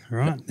there. All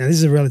right. Now this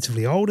is a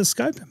relatively older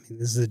scope. I mean,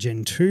 this is a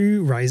Gen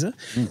 2 Razor,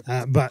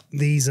 but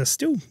these are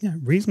still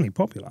reasonably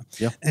popular.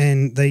 Yeah.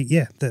 And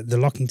the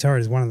locking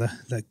turret is one of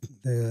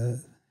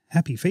the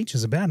happy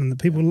features about them that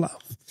people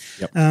love.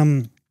 Yep.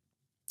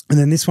 And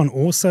then this one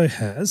also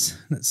has,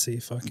 let's see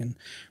if I can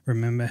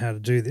remember how to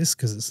do this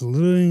because it's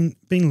been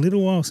a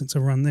little while since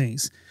I've run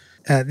these.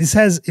 This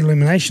has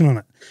illumination on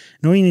it.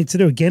 And all you need to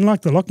do, again,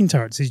 like the locking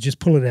turrets, is just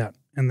pull it out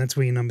and that's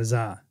where your numbers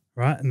are,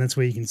 right? And that's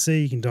where you can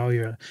see, you can dial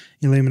your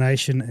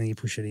illumination and you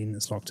push it in,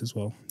 it's locked as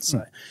well.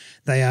 So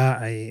they are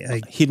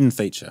a Hidden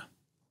feature.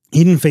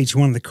 hidden feature,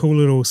 one of the cool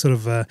little sort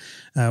of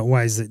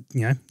ways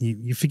that,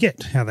 you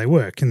forget how they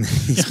work and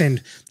you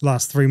spend the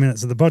last 3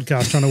 minutes of the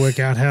podcast trying to work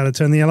out how to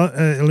turn the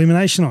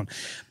illumination on.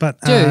 But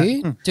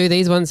Do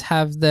these ones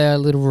have the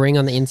little ring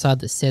on the inside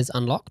that says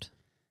unlocked?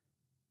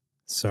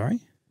 sorry,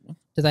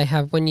 Do they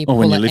have when you Or pull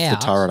when you it lift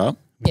out? the turret up.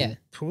 Yeah.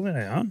 pull that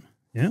out.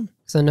 Yeah.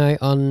 So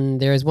no,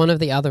 there is one of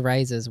the other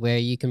razors where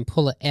you can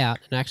pull it out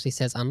and it actually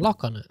says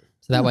unlock on it.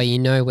 So that way you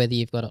know whether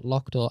you've got it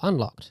locked or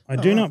unlocked. I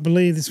do not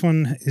believe this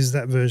one is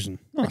that version.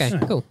 Okay,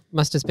 cool.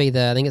 Must just be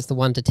I think it's the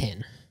 1 to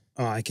 10.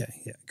 Oh, okay.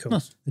 Yeah, cool.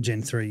 Nice. The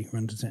Gen 3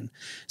 1 to 10.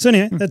 So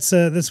anyway, that's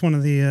one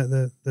of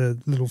the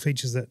little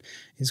features that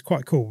is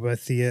quite cool.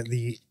 Both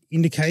the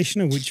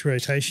indication of which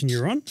rotation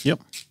you're on.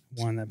 Yep.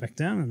 Wind that back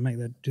down and make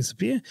that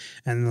disappear.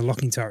 And the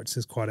locking turrets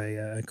is quite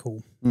a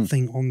cool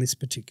thing on this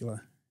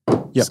particular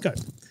scope.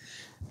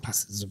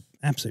 Plus, it's an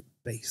absolute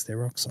beast. They're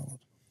rock solid.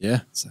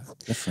 Yeah. So,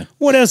 Definitely.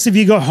 what else have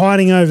you got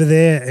hiding over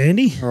there,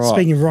 Andy? All right.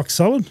 Speaking of rock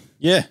solid.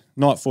 Yeah.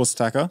 Night Force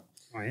attacker.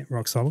 Oh, yeah,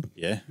 rock solid.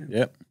 Yeah.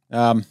 Yep.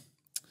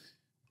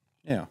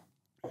 Now,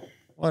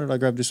 why did I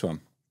grab this one?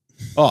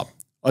 Oh,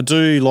 I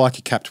do like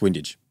a capped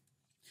windage.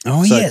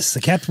 Oh, So- yes,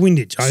 the capped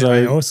windage. I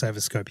so- also have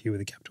a scope here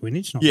with a capped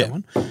windage, not Yeah. that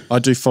one. I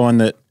do find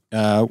that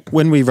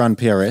when we run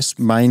PRS,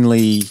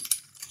 mainly,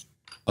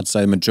 I'd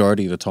say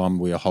majority of the time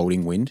we are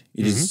holding wind.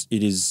 It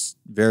is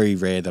very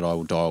rare that I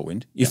will dial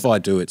wind. If I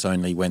do, it's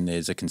only when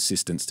there's a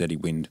consistent, steady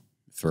wind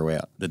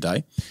throughout the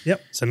day.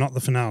 Yep, so not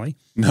the finale.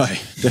 No,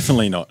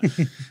 definitely not.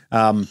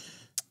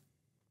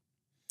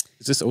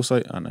 Is this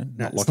also? I know, No,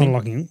 not it's locking. not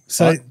locking.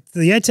 So Right.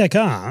 the ATAC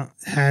R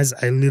has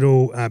a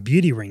little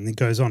beauty ring that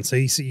goes on. So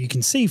you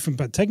can see from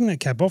but taking that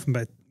cap off and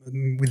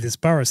with this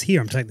Burris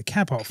here, I'm taking the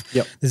cap off.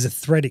 Yep. There's a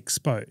thread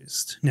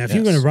exposed. Now, if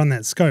you're going to run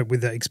that scope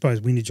with the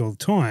exposed windage all the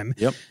time,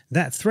 Yep.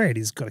 that thread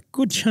has got a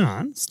good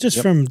chance, just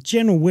Yep. from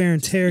general wear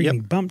and tear, Yep.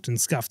 getting bumped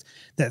and scuffed,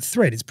 that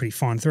thread is pretty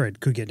fine thread,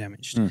 could get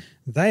damaged. Mm.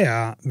 They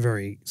are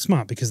very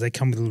smart because they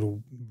come with a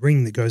little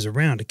ring that goes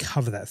around to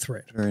cover that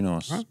thread. Very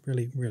nice. Right?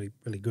 Really, really,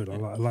 really good. I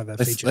like that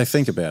They, feature. they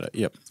think about it.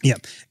 Yep.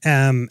 Yep.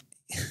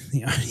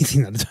 The only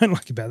thing that I don't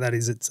like about that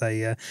is it's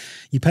a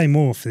you pay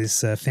more for this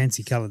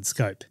fancy coloured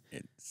scope,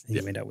 and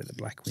you end up with a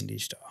black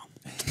windage dial.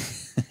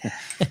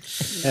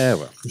 Yeah.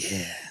 Well,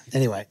 Yeah.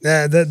 Anyway,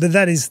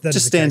 that is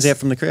just stands out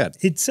from the crowd.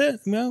 It's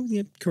well,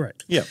 yeah,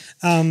 correct. Yep.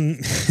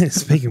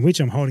 Speaking of which,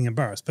 I'm holding a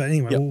Burris, but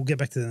anyway, Yep. we'll get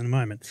back to that in a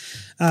moment.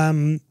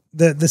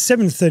 The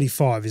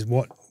 735 is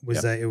what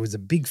was Yep. it was a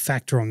big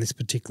factor on this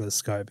particular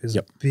scope. It was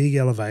Yep. a big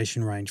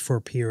elevation range for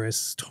a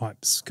PRS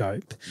type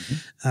scope,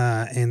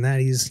 Mm-hmm. and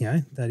that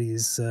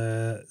is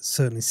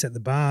certainly set the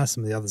bar.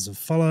 Some of the others have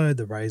followed.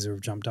 The Razor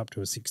have jumped up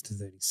to a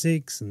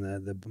 6-36, and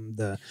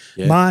the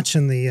Yeah. March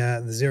and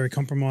the Zero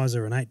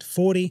Compromiser an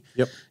 8-40.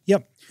 Yep.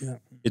 Yep. Yeah.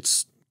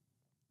 It's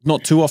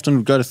not too often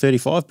we go to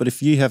 35, but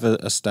if you have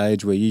a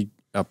stage where you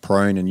are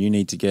prone and you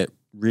need to get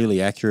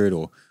really accurate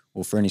or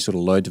for any sort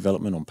of load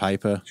development on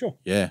paper, Sure.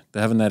 yeah,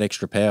 they're having that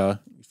extra power.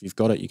 If you've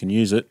got it, you can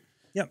use it.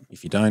 Yep.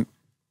 If you don't,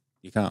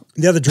 you can't.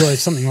 The other joy of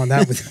something like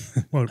that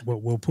with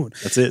well put.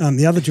 That's it.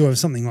 The other joy of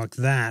something like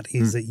that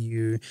is that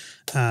you're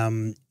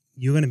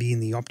going to be in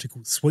the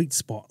optical sweet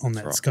spot on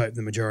that right. scope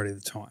the majority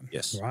of the time.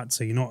 Yes. Right.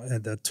 So you're not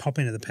at the top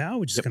end of the power,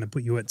 which is going to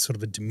put you at sort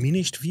of a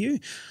diminished view.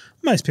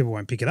 Most people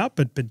won't pick it up,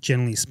 but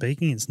generally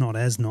speaking, it's not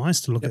as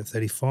nice to look at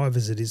 35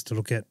 as it is to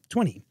look at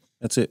 20.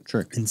 That's it.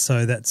 True. And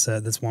so that's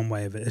one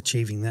way of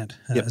achieving that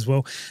Yep. as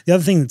well. The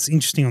other thing that's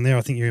interesting on there,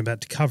 I think you're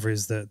about to cover,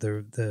 is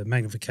the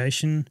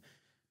magnification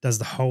does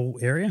the whole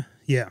area.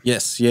 Yeah.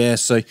 Yes. Yeah.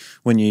 So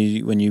when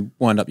you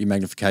wind up your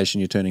magnification,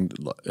 you're turning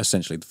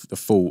essentially the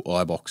full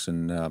eye box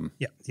and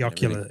Yeah. The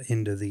ocular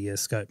end of the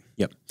scope.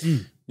 Yep.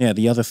 Now,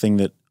 the other thing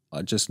that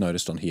I just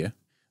noticed on here,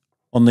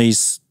 on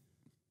these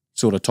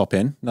sort of top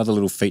end, another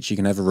little feature, you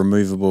can have a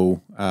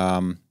removable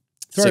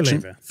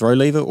lever. throw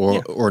lever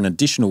or an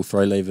additional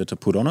throw lever to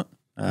put on it,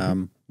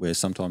 where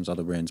sometimes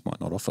other brands might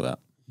not offer that.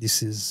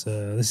 This is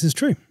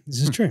true.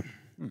 This is true.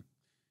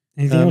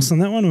 Anything else on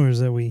that one, or is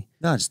that we?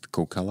 No, just the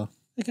cool colour.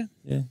 Okay.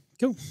 Yeah.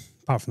 Cool.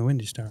 Apart from the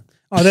windage star.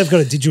 Oh, they've got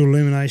a digital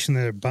illumination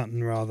there, a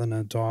button rather than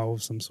a dial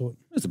of some sort.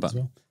 There's a As button.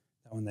 well.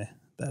 That one there.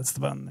 That's the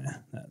button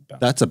there. That button.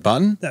 That's a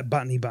button? That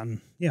buttony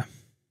button. Yeah.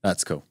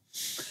 That's cool.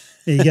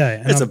 There you go.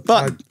 And It's a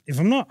button. if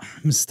I'm not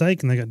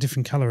mistaken, they got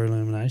different color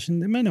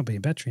illumination. There may not be a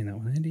battery in that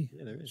one, Andy.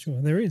 Yeah, there is.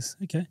 Sure, there is.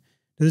 Okay.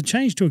 Does it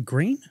change to a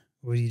green,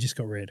 or you just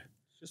got red?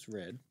 Just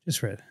red.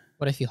 Just red.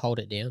 What if you hold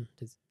it down?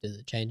 Does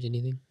it change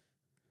anything?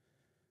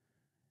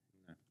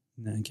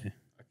 No, okay.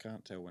 I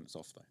can't tell when it's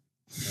off, though.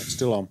 No, it's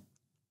still on.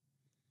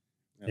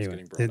 Now it's Anyway,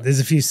 getting brighter. there's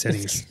a few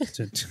settings.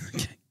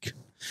 Okay, good.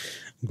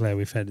 I'm glad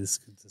we've had this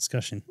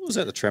discussion. What was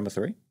that, the Tremor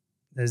 3?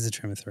 There's the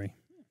Tremor 3.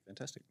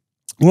 Fantastic.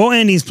 Well,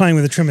 Andy's playing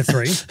with the Tremor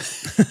 3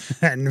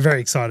 and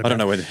very excited I don't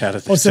about know it. how to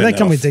Oh, so turn they that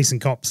come with off.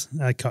 decent caps.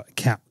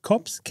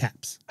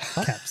 Caps.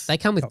 They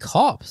come with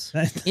cops.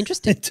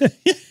 Interesting.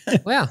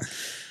 Wow.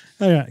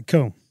 All right,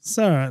 cool.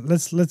 So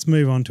let's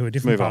move on to a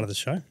different Move part on. of the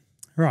show.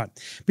 Right.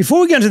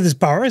 Before we go into this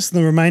Burris and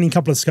the remaining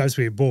couple of scopes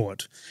we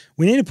bought,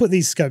 we need to put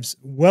these scopes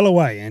well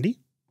away, Andy.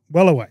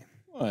 Well away.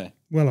 Why?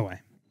 Well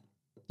away.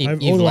 You, All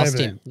you've the way lost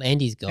over him.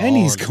 Andy's gone.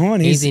 Andy's gone.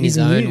 He's in his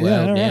in own you.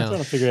 world Yeah, now. all Trying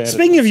to figure out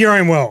Speaking of your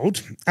own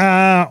world,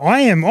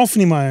 I am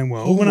often in my own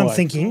world Oh when I'm my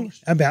thinking gosh.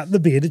 about the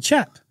Bearded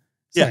Chap.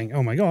 Yeah. Saying,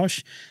 oh my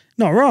gosh,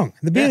 not wrong.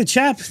 The Bearded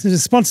Chap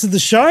has sponsored the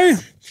show.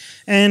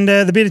 And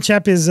the Bearded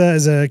Chap is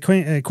a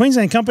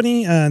Queensland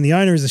company, and the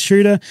owner is a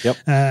shooter.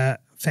 Yep.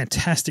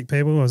 Fantastic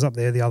people. I was up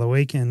there the other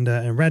week, and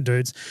rad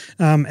dudes.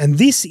 And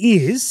this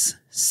is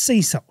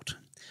sea salt.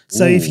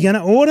 So if you're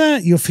going to order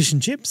your fish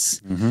and chips,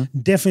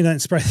 definitely don't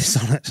spray this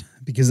on it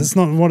because it's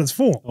not what it's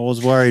for. I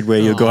was worried where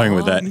you're going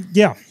with that.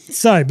 Yeah.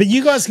 So, but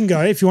you guys can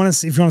go if you want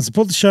to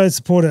support the show,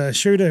 support a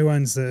shooter who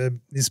owns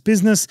this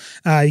business.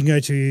 You can go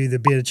to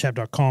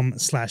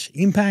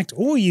thebeardedchap.com/impact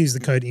or use the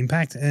code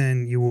impact,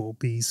 and you will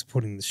be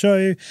supporting the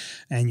show,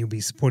 and you'll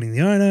be supporting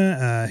the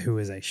owner who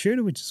is a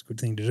shooter, which is a good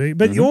thing to do.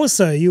 But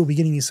you'll be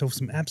getting yourself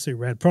some absolute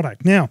rad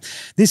product. Now,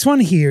 this one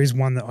here is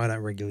one that I don't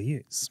regularly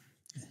use.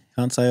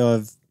 Can't say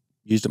I've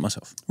used it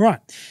myself. Right.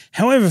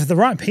 However, for the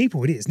right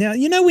people, it is. Now,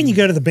 you know when you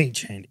go to the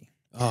beach, Andy,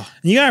 Oh.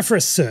 and you go for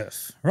a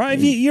surf, right?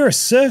 If you're a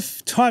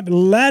surf type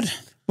lad,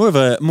 More of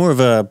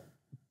a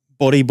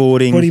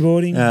bodyboarding.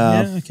 Bodyboarding,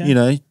 yeah, okay. You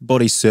know,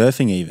 body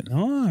surfing even.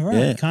 oh, right,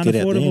 Yeah, can't get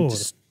out afford a there, board.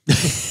 just-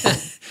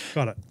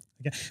 Got it.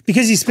 Okay.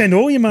 Because you spend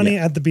all your money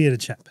at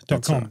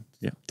thebeardedchap.com.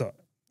 Yeah.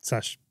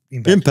 /impact.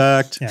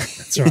 Impact. Yeah,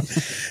 that's right.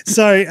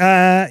 So,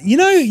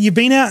 you've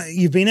been out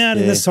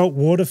in the salt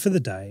water for the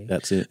day.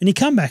 That's it. And you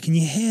come back and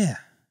your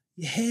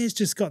hair's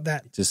just got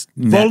that Just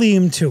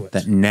volume to it.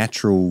 that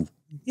natural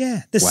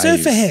Yeah, the Wave.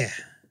 surfer hair.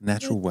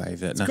 Natural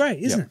wave. It's great,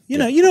 isn't it? You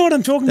know what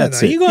I'm talking about.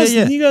 That's Though.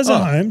 it. You guys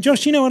at home,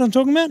 Josh. You know what I'm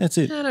talking about. That's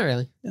it. No, not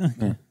really.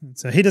 Okay.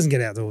 So he doesn't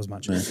get outdoors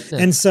much, No.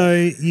 and so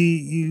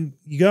you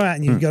go out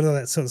and you've got all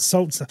that sort of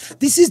salt stuff.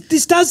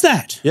 This does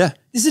that. Yeah,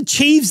 This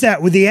achieves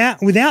that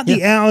without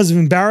the hours of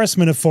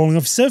embarrassment of falling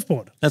off a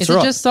surfboard. that's Is right.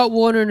 it just salt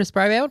water in a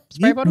spray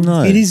bottle?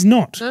 No, It is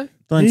not. No?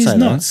 Don't it is say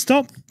not.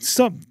 that.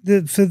 Stop.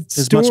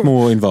 There's much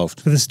more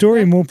involved. For the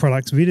story and more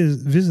products,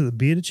 visit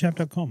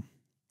thebeardedchap.com.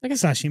 Okay.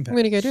 / I'm impact.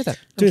 going to go do that.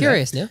 Do I'm that.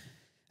 curious now.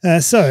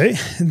 So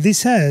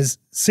this has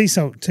sea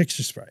salt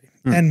texture spray,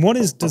 and what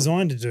it's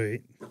designed to do,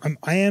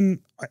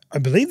 I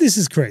believe this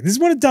is correct. This is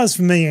what it does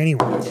for me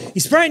anyway.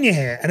 You spray it in your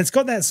hair, and it's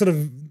got that sort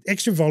of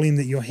extra volume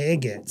that your hair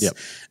gets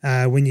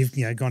when you've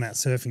gone out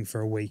surfing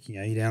for a week.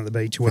 You're down at the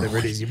beach or whatever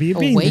it is. You're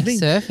A week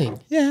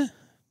surfing. Yeah.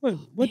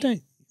 What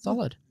don't?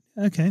 Solid.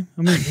 Okay,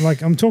 I mean,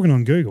 like I'm talking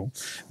on Google,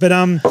 but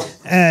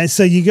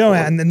so you go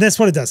out and that's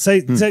what it does. So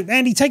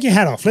Andy, take your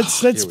hat off.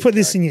 Let's put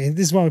this in your.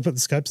 This is why we put the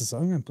scopes aside.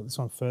 I'm going to put this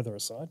one further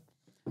aside.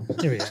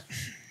 There we go.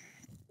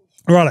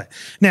 Righto.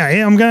 Now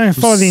I'm going to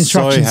follow the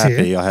instructions So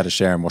happy here. I had to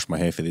shower and wash my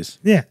hair for this.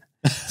 Yeah.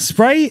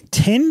 Spray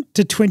 10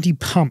 to 20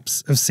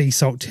 pumps of sea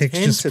salt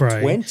texture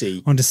spray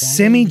 20? onto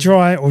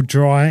semi-dry or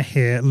dry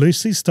hair,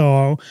 loosely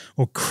style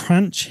or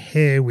crunch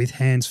hair with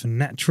hands for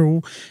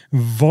natural,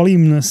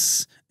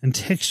 voluminous and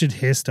textured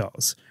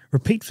hairstyles.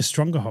 Repeat for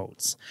stronger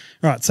holds.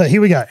 All right, so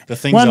here we go. The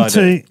things I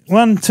do.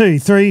 1, 2,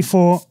 3,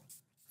 4,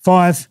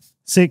 5,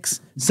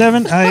 6,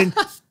 7, 8,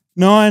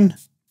 9,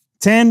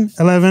 10,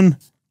 11,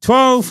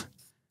 12,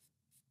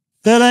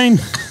 13,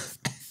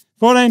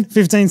 14,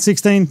 15,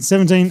 16,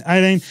 17,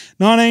 18,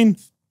 19,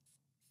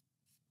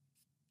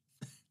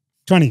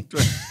 20.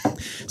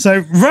 So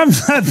rub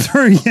that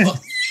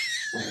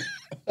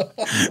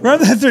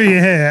through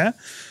your hair.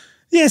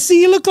 Yeah, see,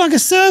 you look like a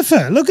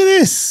surfer. Look at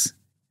this.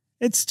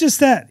 It's just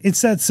that. It's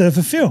that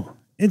surfer feel.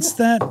 It's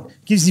that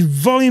gives you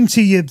volume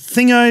to your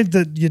thingo,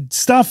 that your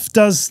stuff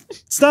does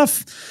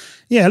stuff.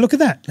 Yeah, look at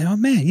that. Oh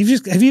man,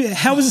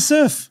 how was the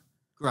surf?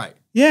 Great.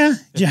 Yeah.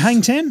 Did you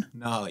hang 10?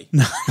 Gnarly.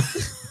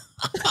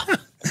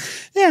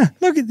 Yeah,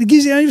 look, it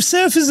gives you,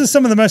 surfers are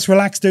some of the most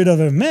relaxed dude I've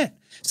ever met.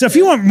 So if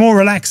you want more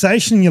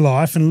relaxation in your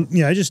life and,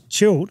 just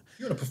chilled,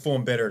 You want to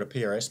perform better at a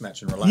PRS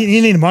match and relax.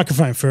 you need a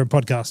microphone for a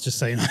podcast, just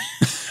so you know.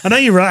 I know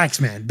you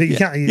relax, man, but you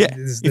can't.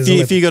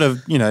 If you got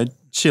to,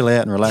 chill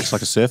out and relax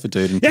like a surfer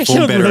dude and Yeah, perform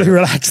chill better really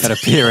relaxed. at a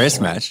PRS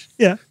match.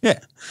 Yeah. Yeah.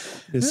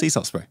 There's sea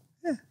salt spray.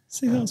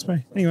 See that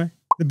spray. Anyway,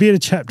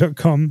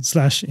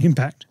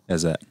 thebeardedchap.com/impact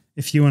How's that?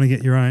 if you want to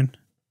get your own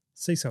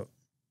sea salt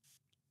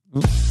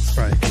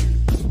spray.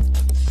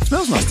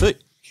 Smells nice too.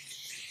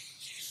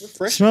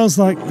 Smells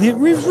like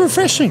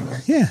refreshing.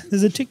 Yeah,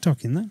 there's a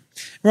TikTok in there.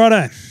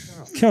 Righto.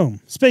 Cool.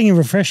 Speaking of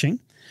refreshing,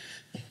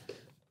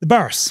 the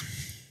Burris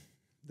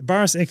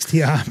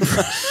XTR.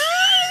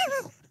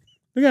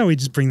 Look how we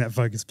just bring that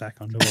focus back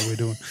onto what we're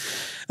doing.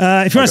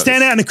 If you want to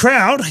stand out in a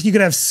crowd, you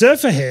could have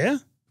surfer hair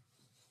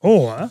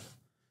or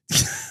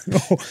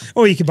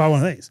you could buy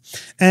one of these.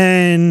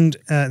 And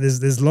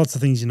there's lots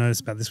of things you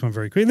notice about this one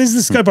very quickly. This is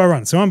the scope I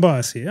run, so I'm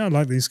biased here. I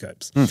like these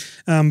scopes.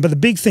 But the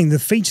big thing, the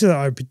feature that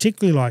I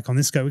particularly like on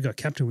this scope, we've got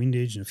capture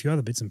windage and a few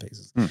other bits and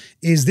pieces,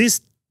 is this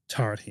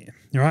turret here.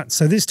 All right,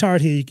 so this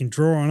turret here, you can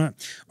draw on it.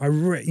 I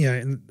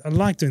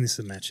like doing this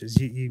at matches.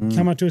 You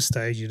come up to a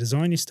stage, you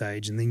design your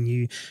stage, and then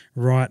you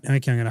write,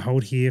 okay, I'm going to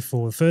hold here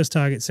for the first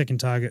target, second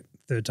target,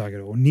 third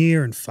target, or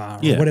near and far,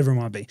 or whatever it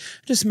might be.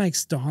 Just make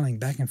styling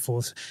back and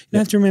forth. You don't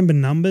have to remember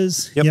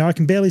numbers. Yep. I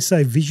can barely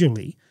say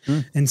visually.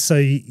 And so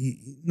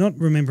not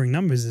remembering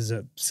numbers is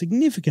a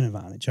significant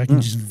advantage. I can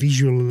just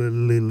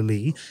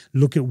visually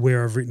look at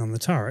where I've written on the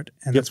turret,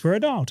 and that's where I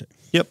dialed it.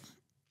 Yep.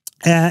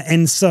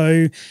 And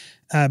so,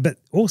 but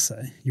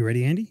also, you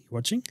ready, Andy? You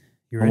watching?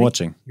 You ready? I'm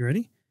watching. You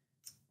ready?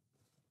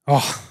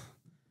 Oh,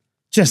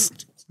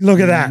 just look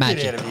at that.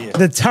 Magic. Get out of here.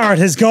 The turret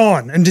has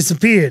gone and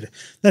disappeared.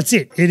 That's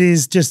it. It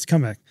is just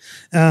come back.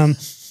 I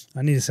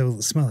need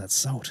to smell that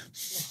salt.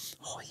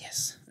 Oh,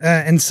 yes.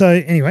 And so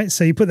anyway,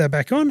 so you put that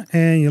back on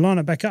and you line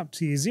it back up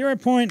to your 0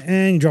 point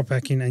and you drop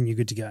back in and you're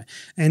good to go.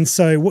 And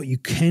so what you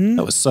can...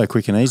 That was so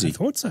quick and I easy.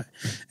 thought so.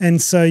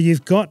 And so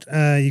you've got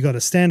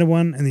a standard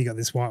one and then you got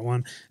this white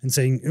one. And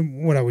so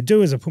what I would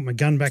do is I put my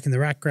gun back in the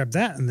rack, grab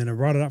that, and then I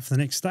write it up for the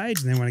next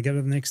stage. And then when I get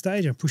to the next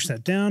stage, I push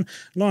that down,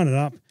 line it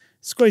up,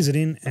 squeeze it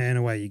in, and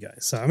away you go.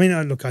 So, I mean,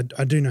 I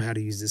do know how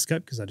to use this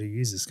scope because I do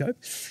use this scope.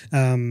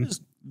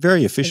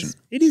 Very efficient.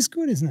 It is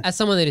good, isn't it? As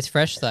someone that is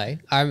fresh, though,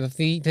 I've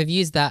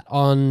used that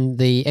on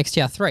the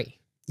XTR3.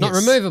 Not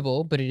Yes.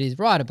 removable, but it is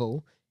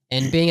writable.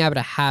 And being able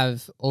to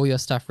have all your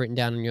stuff written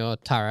down on your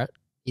turret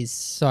is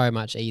so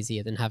much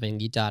easier than having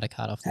your data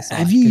cut off the side.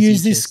 Have you 'cause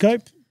used this just-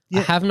 scope?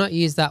 I have not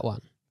used that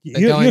one.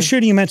 You're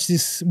shooting a match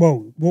this,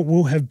 well, what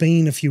will have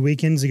been a few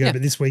weekends ago, Yeah.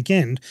 but this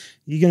weekend,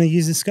 you're going to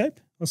use this scope?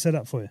 I'll set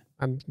up for you.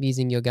 I'm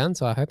using your gun,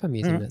 so I hope I'm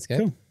using All right, that scope.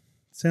 Cool.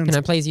 Sounds Can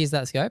I please use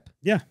that scope?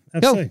 Yeah,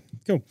 absolutely.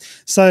 Cool.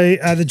 So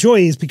the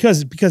joy is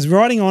because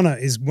riding on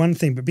it is one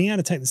thing, but being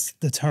able to take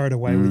the turret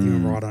away with you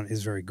and ride on it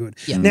is very good.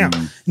 Yeah.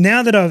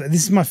 Now that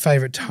this is my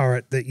favorite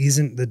turret that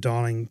isn't the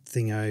dialing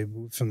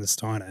thingo from the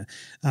Steiner.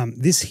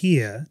 This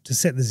here to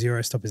set the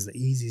zero stop is the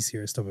easiest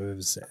zero stop I've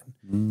ever set.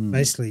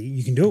 Basically,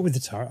 you can do it with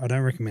the turret. I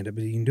don't recommend it,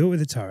 but you can do it with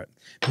the turret.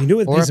 You can do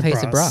it with Or a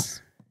piece of brass.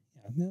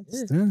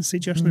 See,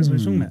 Josh knows what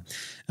he's talking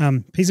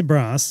about. Piece of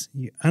brass,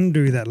 you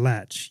undo that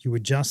latch, you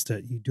adjust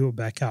it, you do it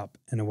back up,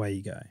 and away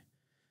you go.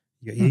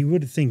 You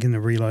would think in the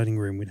reloading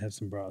room we'd have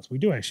some brass. We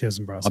do actually have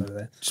some brass over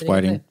there. Just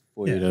waiting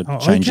for you to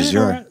change your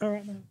zero. All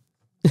right.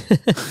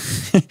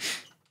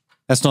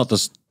 That's not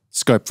the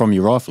scope from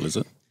your rifle, is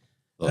it?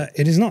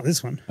 It is not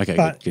this one. Okay,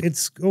 but good.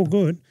 it's all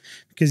good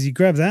because you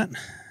grab that,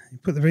 you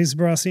put the piece of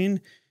brass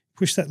in,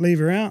 push that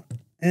lever out,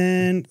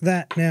 and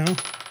that now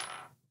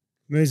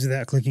moves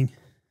without clicking.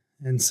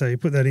 And so you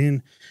put that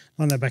in,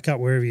 line that back up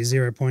wherever your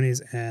 0 point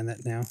is, and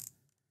that now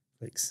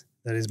clicks.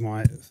 That is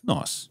my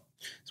Nice.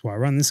 That's why I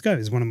run this scope.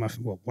 It's one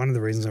of the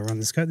reasons I run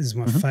this scope. This is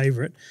my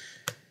favorite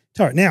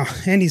turret. Now,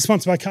 Andy is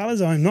sponsored by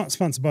Colors. I'm not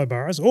sponsored by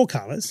Burroughs or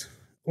Colors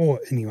or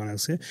anyone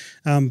else here.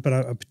 But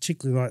I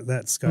particularly like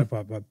that scope.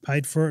 I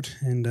paid for it,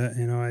 and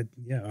I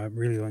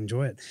really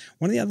enjoy it.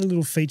 One of the other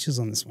little features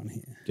on this one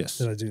here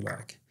that I do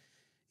like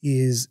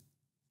is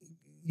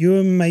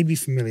you're maybe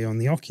familiar on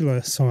the ocular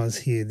size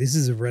here. This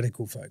is a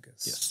reticle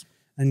focus. Yes.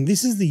 And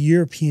this is the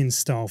European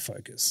style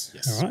focus.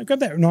 Yes. All right. Grab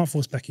that Night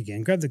Force back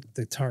again. Grab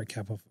the turret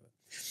cap off of it.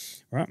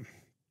 All right.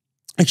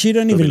 Actually, you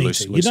don't even need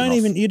to. You don't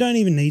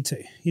even need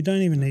to. You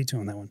don't even need to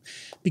on that one.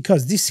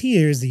 Because this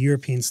here is the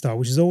European style,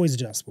 which is always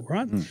adjustable,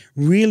 right?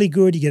 Really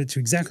good. You get it to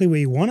exactly where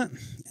you want it.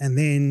 And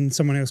then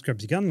someone else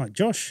grabs your gun, like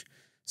Josh,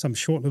 some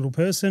short little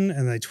person,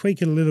 and they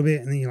tweak it a little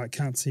bit, and then you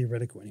can't see your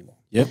reticle anymore.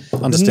 Yep,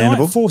 understandable.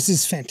 The Night Force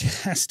is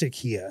fantastic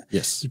here.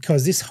 Yes.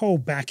 Because this whole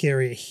back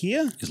area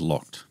here is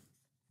locked.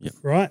 Yep.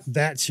 Right?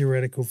 That's your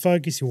reticle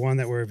focus. You wind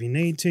that wherever you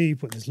need to. You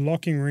put this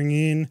locking ring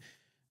in.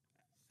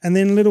 And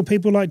then little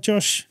people like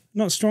Josh,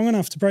 not strong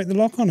enough to break the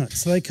lock on it,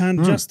 so they can't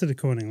adjust it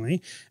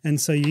accordingly.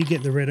 And so you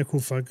get the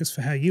reticle focus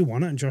for how you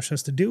want it, and Josh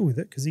has to deal with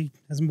it because he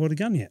hasn't bought a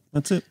gun yet.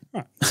 That's it.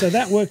 Right. So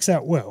that works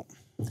out well.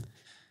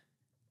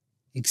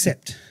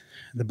 Except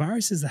the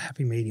Burris is the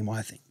happy medium,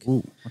 I think.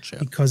 Ooh, watch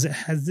out. Because it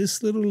has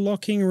this little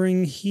locking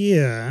ring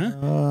here.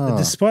 That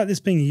despite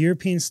this being a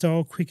European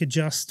style quick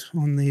adjust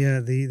on the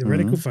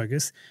reticle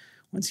focus,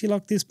 once you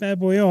lock this bad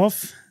boy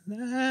off,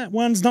 that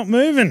one's not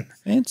moving.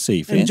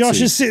 Fancy. And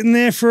Josh is sitting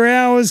there for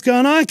hours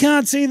going, I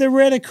can't see the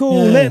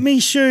reticle. Yeah. Let me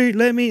shoot.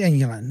 And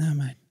you're like, no,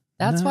 mate.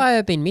 That's why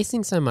I've been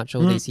missing so much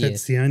all these years.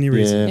 That's the only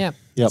reason. Yep.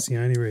 That's the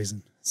only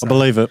reason. So, I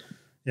believe it.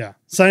 Yeah.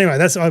 So anyway,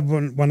 that's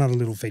one other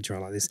little feature I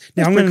like this.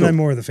 Now I'm going to know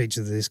more of the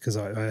features of this because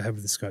I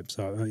have the scope.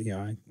 So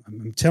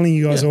I'm telling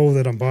you guys all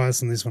that I'm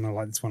biased on this one. I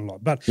like this one a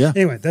lot. But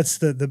anyway, that's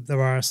the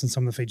RS and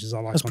some of the features I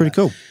like. That's pretty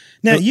cool.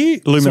 Now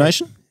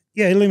illumination. Sorry,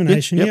 yeah,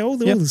 illumination. Yep. All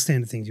the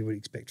standard things you would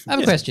expect. I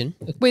have a question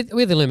with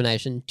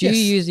illumination. Do you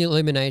use the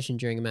illumination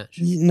during a match?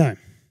 No.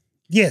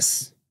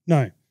 Yes.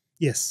 No.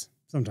 Yes.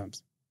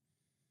 Sometimes.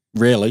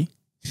 Rarely,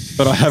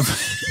 but I have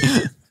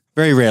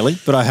very rarely,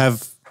 but I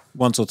have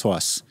once or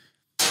twice.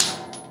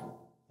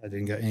 I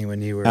didn't go anywhere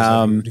near where I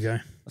was hoping to go.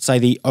 I'd say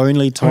the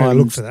only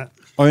look for that.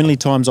 Only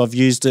times I've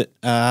used it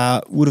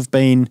would have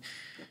been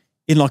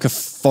in like a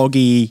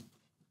foggy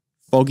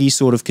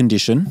sort of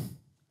condition.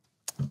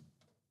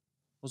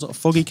 Was it a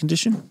foggy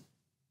condition?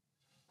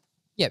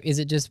 Yep. Is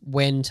it just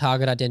when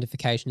target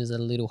identification is a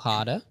little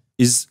harder?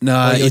 It's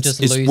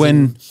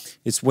when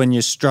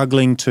you're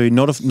struggling to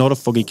not a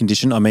foggy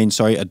condition. I mean,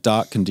 sorry, a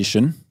dark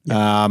condition.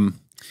 Yep.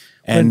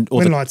 When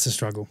lights a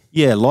struggle.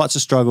 Yeah, lights a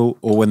struggle,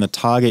 or when the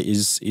target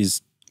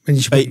is when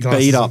you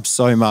beat up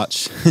so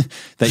much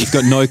that you've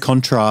got no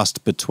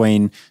contrast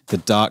between the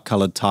dark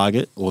coloured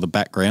target or the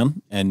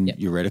background and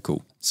your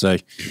reticle. So,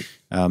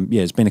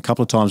 it's been a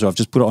couple of times where I've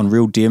just put it on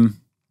real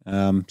dim.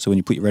 So when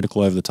you put your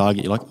reticle over the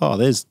target, you're like, oh,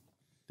 there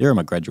are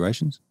my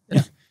graduations.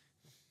 Yeah.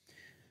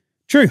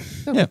 True.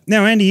 Yeah.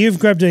 Now, Andy, you've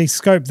grabbed a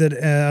scope that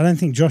I don't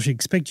think Josh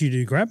expected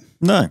you to grab.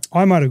 No.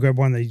 I might have grabbed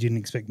one that he didn't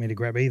expect me to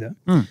grab either.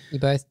 You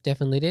both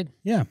definitely did.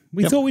 Yeah.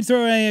 We thought we'd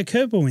throw a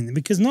curveball in there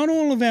because not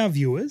all of our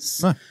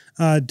viewers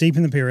are deep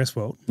in the PRS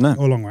world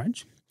or long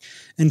range.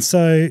 And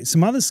so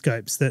some other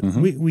scopes that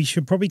we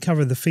should probably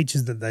cover the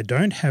features that they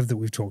don't have that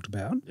we've talked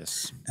about.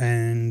 Yes.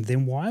 And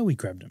then why we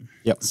grabbed them.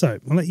 Yep. So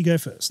I'll let you go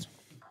first.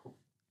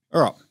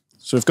 All right.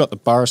 So we've got the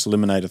Burris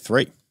Eliminator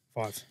 3.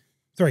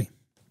 3.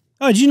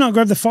 Oh, did you not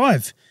grab the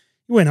 5?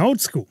 You went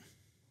old school.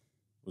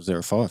 Was there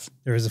a 5?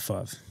 There is a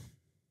 5.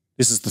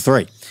 This is the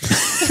 3.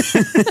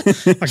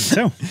 I can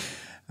tell.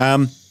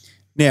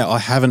 Now, I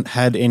haven't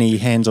had any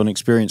hands-on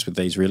experience with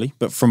these really,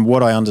 but from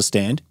what I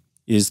understand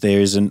is there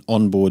is an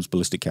onboard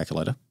ballistic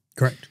calculator.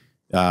 Correct.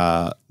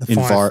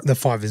 The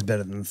 5 is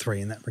better than the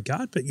 3 in that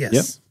regard, but yes.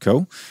 Yep,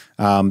 cool.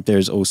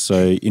 There's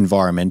also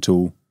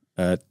environmental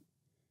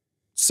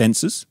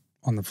sensors.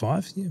 On the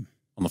 5, yeah.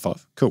 On the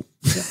 5, cool.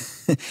 Yep.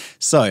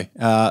 So,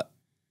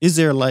 is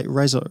there a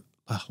laser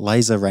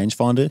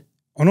rangefinder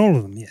On all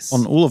of them, yes.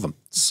 On all of them.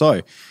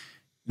 So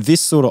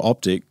this sort of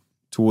optic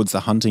towards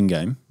the hunting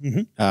game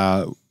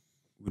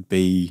would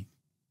be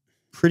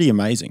pretty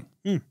amazing.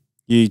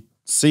 You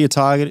see a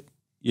target,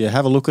 you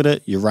have a look at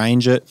it, you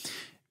range it,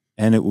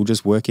 and it will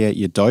just work out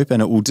your dope,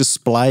 and it will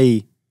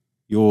display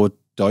your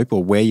dope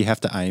or where you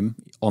have to aim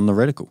on the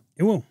reticle.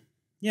 It will,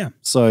 yeah.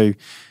 So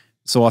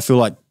I feel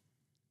like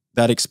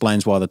that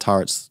explains why the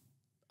turrets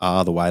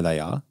are the way they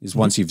are, is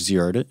once you've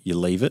zeroed it, you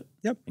leave it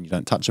and you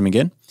don't touch them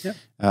again. Yep.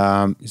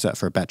 Is that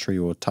for a battery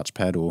or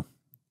touchpad, or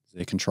is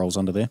there controls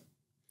under there?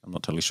 I'm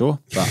not totally sure.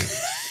 But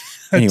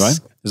anyway,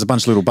 there's a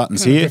bunch of little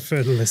buttons here. I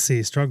prefer to see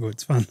you struggle.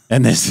 It's fun.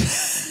 And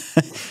there's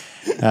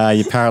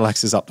your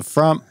parallax is up the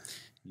front,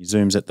 your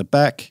zoom's at the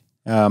back.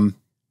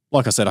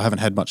 Like I said, I haven't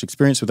had much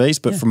experience with these,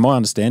 but from my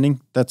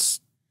understanding,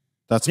 that's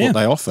what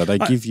they offer. They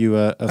give you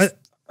a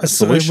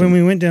solution. When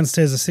we went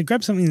downstairs, I said,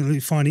 grab something that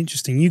you find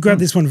interesting. You grab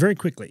this one very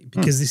quickly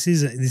because this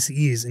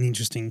is an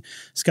interesting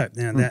scope.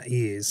 Now, that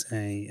is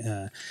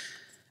a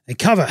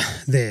cover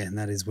there, and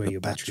that is where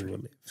your battery will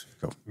live.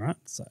 Cool. Right?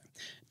 So,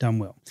 done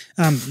well.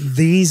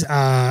 These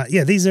are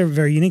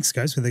very unique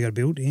scopes where they got a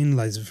built-in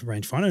laser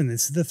rangefinder, and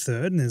this is the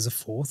third, and there's a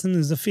fourth, and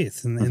there's a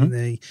fifth, and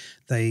then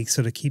they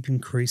sort of keep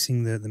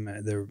increasing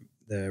the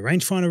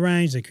rangefinder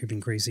range. They keep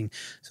increasing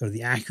sort of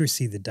the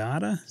accuracy of the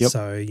data. Yep.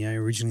 So,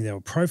 originally they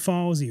were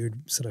profiles. You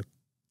would sort of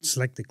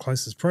select the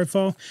closest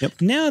profile. Yep.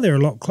 Now they're a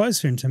lot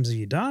closer in terms of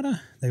your data.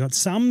 They got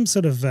some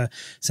sort of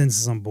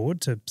sensors on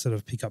board to sort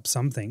of pick up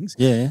some things.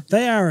 Yeah.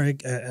 They are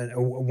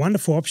a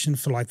wonderful option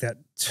for like that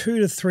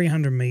 200 to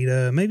 300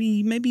 meter,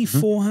 maybe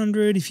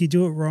 400 if you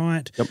do it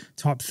right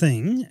type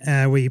thing,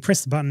 where you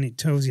press the button, it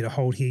tells you to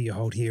hold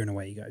here, and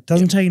away you go. It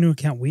doesn't take into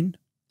account wind.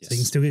 So you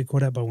can still get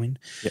caught out by wind.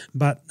 Yep.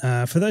 But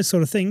for those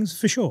sort of things,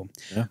 for sure.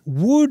 Yeah.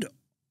 Would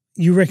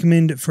you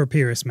recommend it for a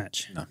PRS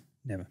match? No.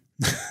 Never.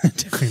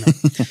 Definitely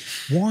not.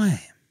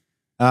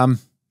 Why?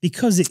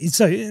 Because it's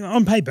so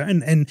on paper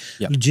and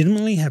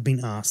legitimately have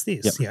been asked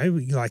this.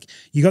 Like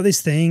you got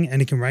this thing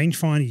and it can range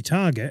find your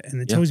target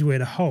and it tells you where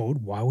to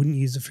hold. Why wouldn't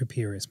you use it for a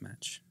PRS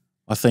match?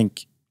 I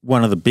think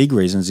one of the big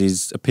reasons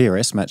is a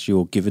PRS match,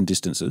 you're given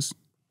distances.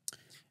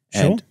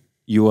 Sure. And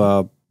you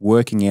are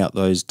working out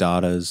those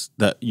datas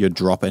that you're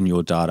dropping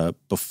your data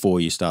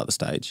before you start the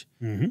stage.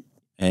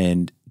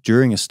 And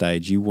during a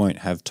stage, you won't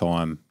have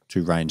time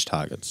to range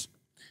targets,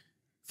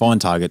 find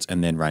targets,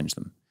 and then range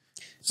them.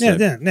 So,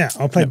 now,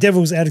 I'll play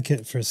devil's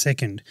advocate for a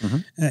second.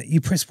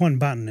 You press one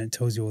button and it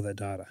tells you all that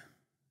data.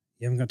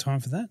 You haven't got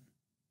time for that?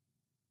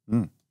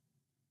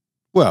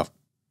 Well,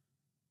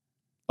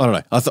 I don't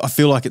know. I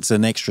feel like it's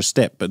an extra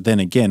step, but then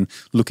again,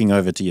 looking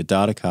over to your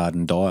data card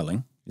and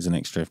dialing is an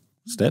extra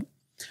step.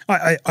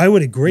 I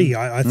would agree.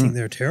 I think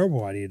they're a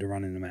terrible idea to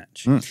run in a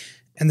match.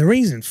 And the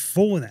reason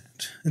for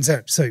that, and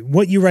so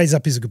what you raise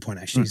up is a good point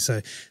actually.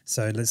 So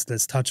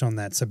let's touch on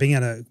that. So being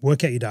able to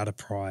work out your data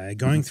prior,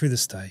 going through the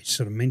stage,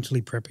 sort of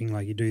mentally prepping,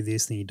 like you do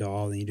this, then you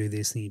dial, then you do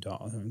this, then you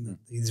dial.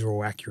 These are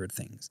all accurate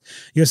things.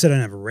 You also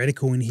don't have a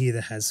reticle in here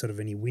that has sort of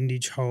any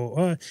windage hole.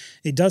 Oh,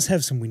 it does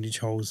have some windage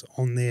holes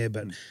on there,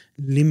 but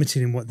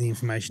limited in what the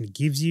information it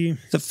gives you.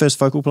 Is that first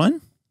focal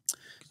plane?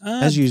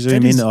 As you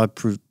zoom in, I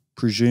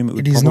presume it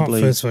would probably... It is not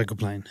first focal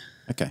plane.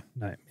 Okay.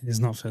 No, it is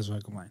not first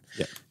focal plane.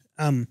 Yep.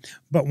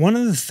 But one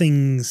of the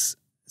things,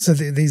 so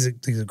these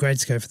are great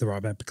scopes for the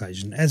right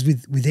application. As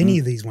with any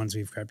of these ones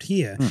we've grabbed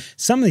here,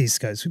 some of these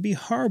scopes would be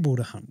horrible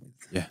to hunt with.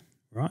 Yeah.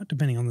 Right?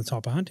 Depending on the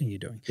type of hunting you're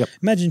doing. Yep.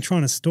 Imagine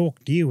trying to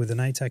stalk deer with an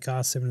ATAC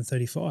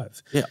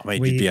R735. Yeah, I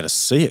mean, you'd be able to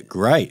see it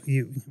great.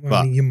 You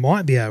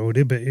might be able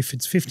to, but if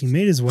it's 50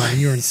 metres away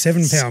and you're in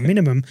 7 power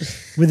minimum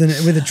with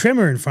a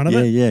tremor in front of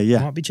it,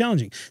 it might be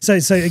challenging. So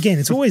again,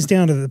 it's always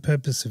down to the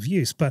purpose of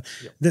use. But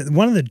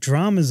one of the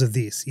dramas of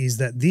this is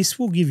that this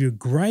will give you a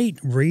great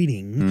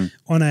reading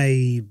on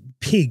a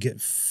pig at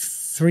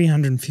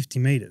 350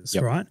 metres,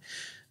 right?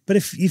 But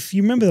if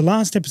you remember the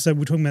last episode, we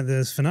were talking about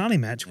the finale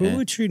match, where we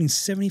were shooting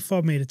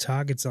 75-metre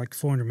targets like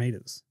 400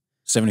 metres.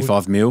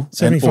 75 mil?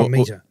 75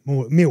 metre.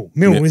 Mil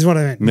is what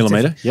I meant.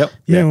 Millimetre,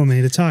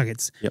 Millimetre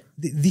targets. Yep.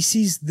 This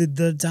is the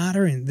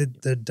data in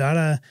the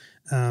data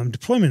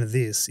deployment of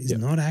this is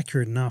not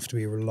accurate enough to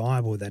be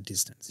reliable at that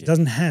distance. It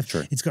doesn't have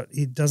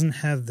it doesn't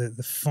have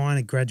the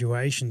finer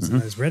graduations in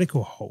those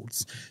reticle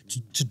holds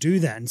to do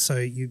that. And so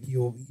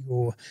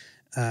you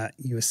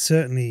are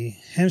certainly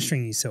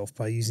hamstringing yourself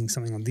by using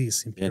something like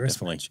this in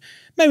PRS match.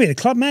 Maybe at a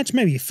club match,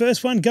 maybe your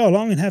first one, go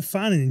along and have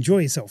fun and enjoy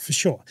yourself for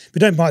sure.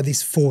 But don't buy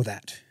this for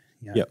that.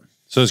 Yep.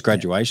 So those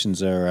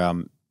graduations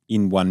are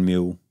in 1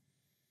 mil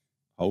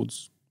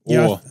holds?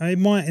 It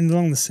might, and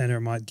along the center,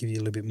 it might give you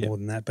a little bit more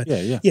than that. But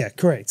yeah,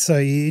 correct. So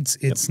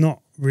it's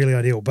not really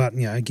ideal. But,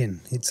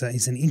 again, it's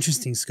an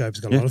interesting scope. It's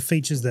got a lot of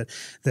features that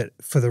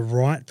for the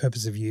right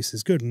purpose of use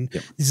is good. And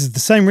this is the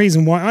same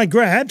reason why I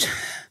grabbed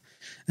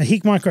a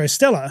HIC Micro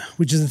Stellar,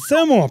 which is a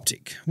thermal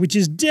optic, which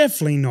is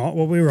definitely not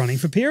what we're running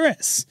for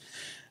PRS.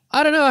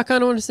 I don't know. I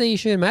kind of want to see you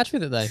shoot a match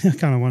with it, though. I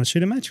kind of want to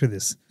shoot a match with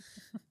this.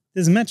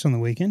 There's a match on the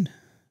weekend.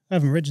 I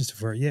haven't registered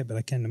for it yet, but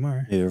I can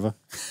tomorrow. Either of us.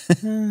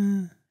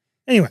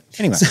 Anyway,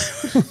 Anyway.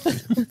 so,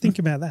 think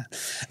about that.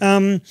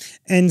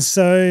 And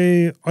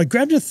so I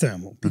grabbed a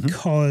thermal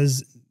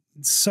because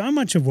so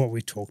much of what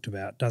we talked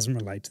about doesn't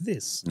relate to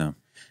this. No.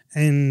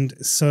 And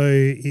so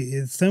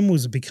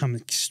thermals have become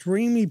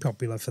extremely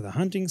popular for the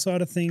hunting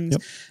side of things.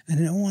 Yep. And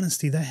in all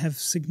honesty, they have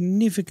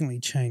significantly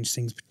changed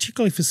things,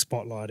 particularly for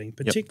spotlighting,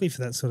 particularly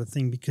for that sort of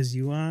thing, because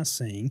you are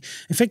seeing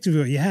effectively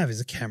what you have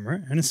is a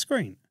camera and a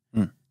screen.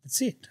 That's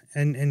it.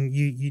 And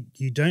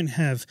you don't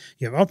have,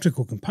 you have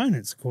optical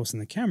components, of course, in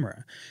the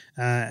camera,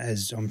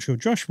 as I'm sure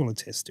Josh will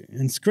attest to.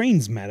 And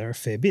screens matter a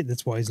fair bit.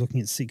 That's why he's looking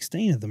at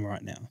 16 of them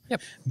right now.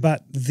 Yep.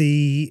 But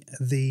there's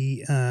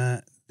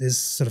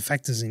sort of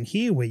factors in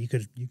here where you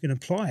can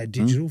apply a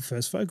digital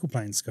first focal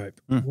plane scope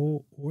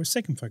or a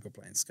second focal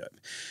plane scope.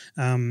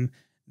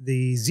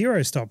 The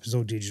zero stop is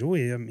all digital.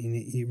 I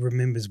mean, it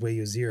remembers where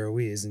your zero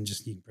is, and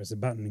just you can press a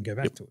button and go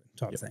back to it,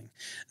 type thing.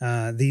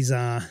 These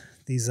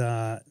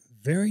are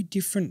very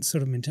different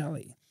sort of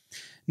mentality.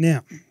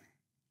 Now,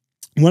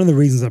 one of the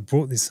reasons I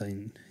brought this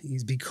in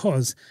is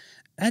because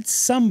at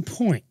some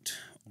point,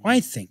 I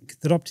think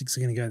that optics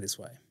are going to go this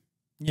way.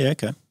 Yeah,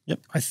 okay.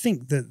 Yep. I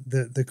think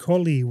that the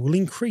quality will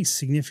increase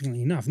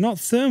significantly enough. Not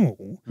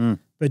thermal,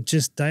 but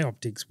just day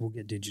optics will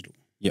get digital.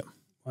 Yep.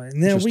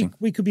 Now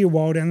we could be a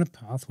while down the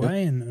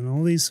pathway and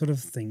all these sort of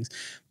things,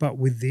 but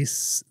with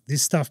this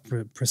stuff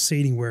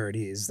proceeding where it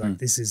is, like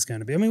this is going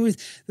to be. I mean,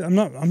 I'm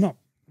not.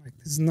 Like,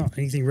 this is not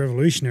anything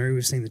revolutionary.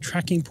 We've seen the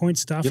tracking point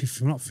stuff. If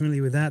you're not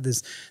familiar with that,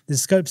 there's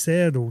scopes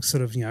there that'll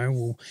sort of,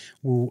 will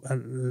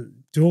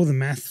do all the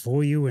math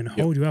for you and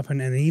hold you up, and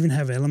they even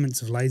have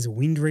elements of laser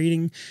wind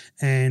reading,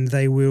 and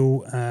they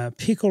will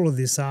pick all of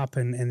this up,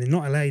 and they're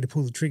not allowed you to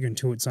pull the trigger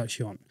until it's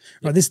actually on.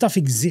 Right, this stuff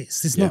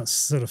exists. It's not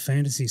sort of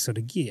fantasy sort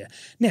of gear.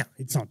 Now,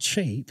 it's not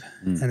cheap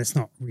and it's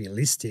not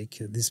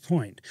realistic at this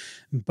point,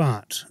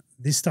 but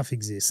this stuff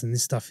exists, and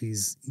this stuff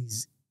is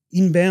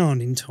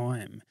inbound in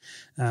time.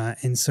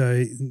 And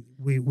so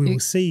we will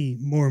see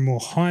more and more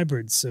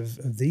hybrids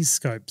of these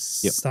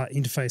scopes start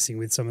interfacing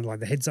with something like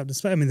the heads-up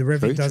display. I mean, the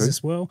Revit does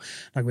this well.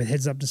 Like with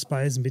heads-up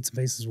displays and bits and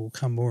pieces will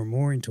come more and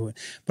more into it.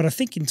 But I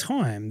think in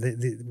time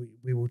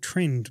we will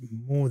trend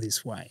more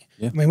this way.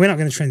 Yeah. I mean, we're not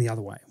going to trend the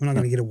other way. We're not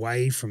going to get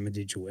away from a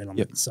digital element.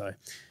 Yep. So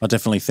I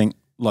definitely think,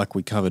 like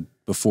we covered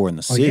before in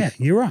the SIG. Oh, yeah,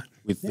 you're right.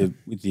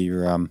 With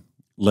your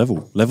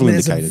level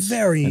indicators. It's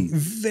a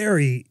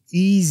very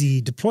easy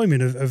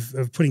deployment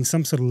of putting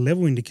some sort of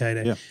level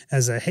indicator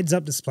as a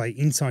heads-up display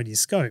inside your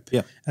scope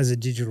as a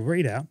digital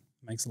readout.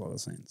 Makes a lot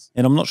of sense.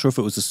 And I'm not sure if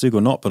it was a SIG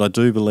or not, but I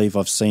do believe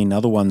I've seen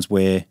other ones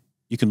where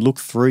you can look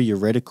through your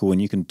reticle and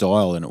you can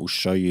dial and it will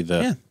show you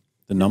the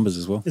numbers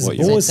as well. That is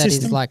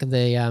like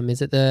the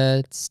is it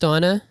the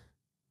Steiner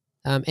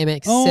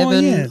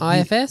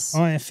MX7 IFS?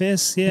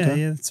 IFS,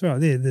 that's right.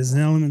 There's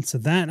elements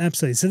of that,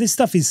 absolutely. So this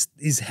stuff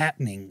is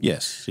happening.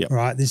 Yes,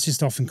 right. There's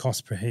just often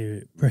cost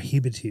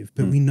prohibitive,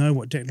 but we know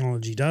what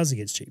technology does; it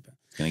gets cheaper.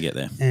 It's going to get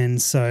there. And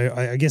so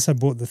I guess I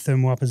brought the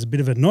thermal up as a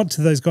bit of a nod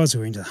to those guys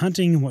who are into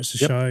hunting and watch the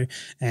show.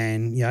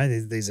 And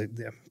these are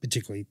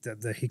particularly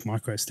the Hick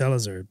Micro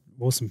Stellars are an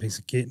awesome piece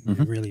of kit,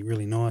 really,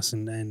 really nice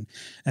and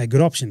a good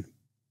option.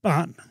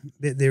 But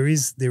there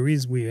is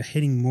we are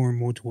heading more and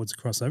more towards a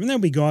crossover, and there'll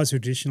be guys who are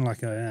traditional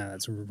like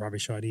that's a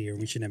rubbish idea,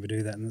 we should never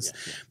do that. And this,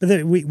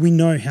 but we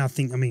know how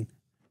things. I mean,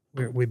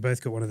 we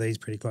both got one of these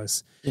pretty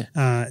close.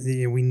 Yeah,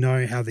 we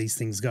know how these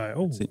things go.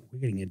 Oh, we're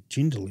getting a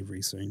gin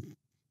delivery soon.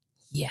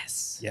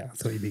 Yes. Yeah, I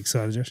thought you'd be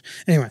excited, Josh.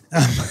 Anyway,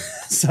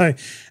 so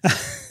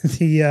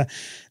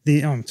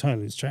I'm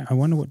totally distracted. I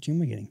wonder what gin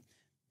we're getting.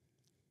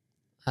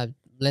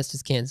 Let's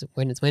just cancel.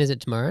 When is it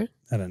tomorrow?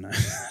 I don't know.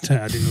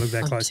 I didn't look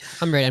that close.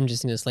 I'm ready. I'm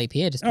just going to sleep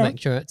here just to make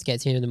sure it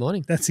gets here in the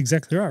morning. That's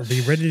exactly right. Be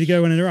ready to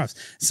go when it arrives.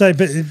 So,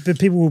 but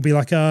people will be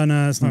like, oh,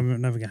 no, it's never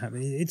going to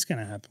happen. It's going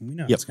to happen. We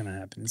know it's going to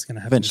happen. It's going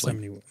to happen eventually. In so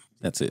many ways.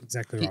 That's it.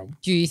 Exactly right.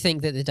 Do you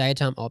think that the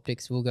daytime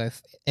optics will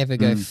ever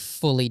go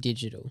fully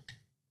digital,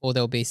 or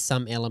there'll be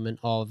some element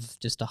of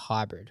just a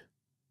hybrid?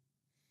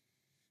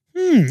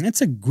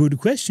 That's a good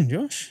question,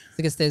 Josh.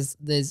 Because there's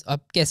I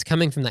guess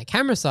coming from that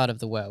camera side of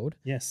the world.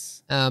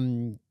 Yes.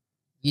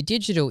 Your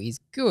digital is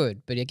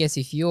good, but I guess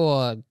if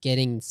you're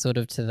getting sort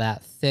of to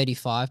that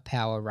 35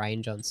 power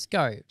range on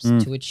scopes,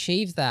 to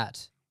achieve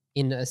that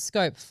in a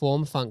scope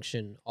form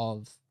function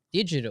of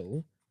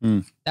digital,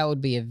 that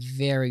would be a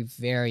very,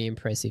 very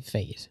impressive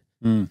feat.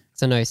 So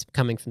I know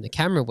coming from the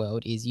camera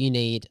world is you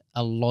need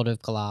a lot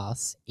of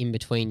glass in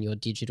between your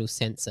digital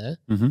sensor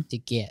to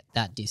get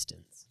that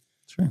distance.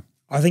 True.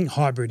 I think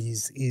hybrid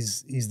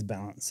is the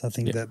balance. I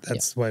think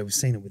that's the way we've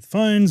seen it with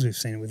phones. We've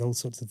seen it with all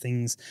sorts of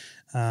things.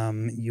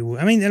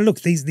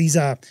 Look, these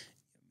are,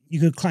 you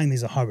could claim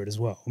these are hybrid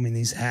as well. I mean,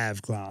 these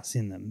have glass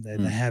in them. They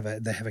have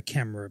a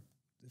camera,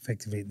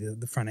 effectively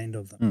the front end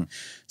of them.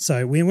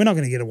 So we're not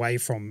going to get away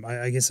from.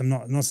 I guess I'm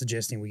not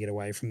suggesting we get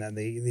away from that.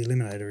 The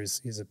Eliminator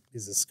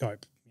is a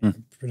scope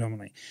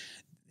predominantly.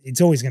 It's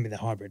always going to be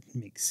the hybrid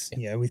mix.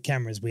 Yeah, with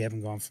cameras, we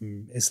haven't gone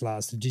from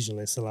SLRs to digital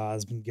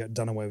SLRs and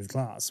done away with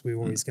glass. We're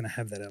always going to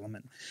have that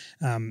element.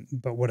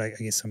 But what I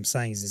guess I'm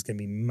saying is there's going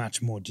to be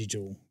much more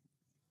digital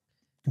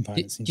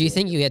components. Do you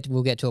think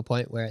we'll get to a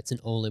point where it's an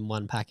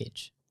all-in-one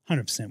package?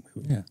 100%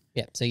 we will. Yeah.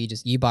 Yeah. So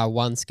you buy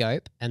one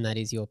scope, and that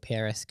is your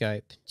PRS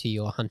scope to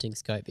your hunting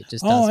scope. It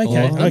just does. Oh, all of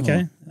them.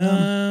 okay.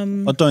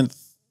 I don't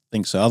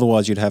think so.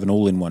 Otherwise, you'd have an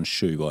all-in-one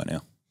shoe by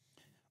now.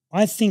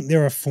 I think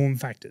there are form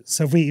factors.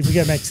 So if we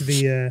go back to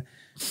the,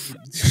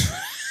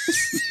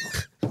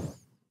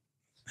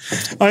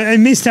 I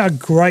missed how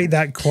great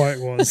that quote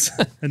was.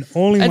 An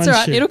all-in-one. That's all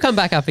right. shoe. It'll come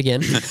back up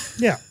again.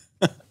 Yeah.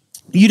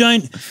 You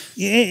don't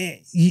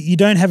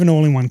have an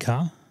all-in-one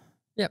car.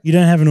 Yep. You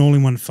don't have an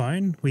all-in-one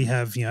phone. We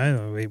have, we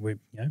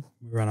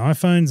run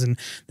iPhones, and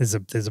there's a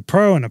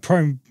Pro and a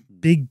Pro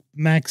Big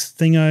Max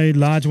thingo,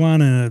 large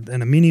one, and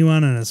a mini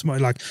one, and a small.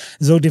 Like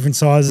there's all different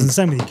sizes. And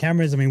same with your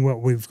cameras. I mean,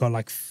 we've got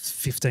like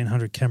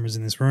 1,500 cameras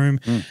in this room,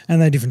 and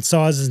they're different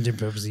sizes and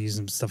different purposes of use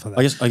and stuff like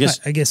that.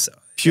 I guess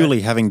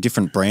purely having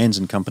different brands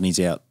and companies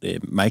out there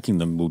making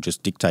them will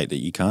just dictate that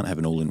you can't have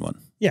an all-in-one.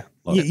 Yeah,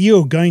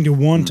 you're going to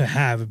want to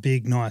have a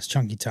big, nice,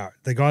 chunky turret.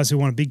 The guys who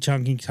want a big,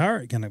 chunky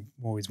turret are going to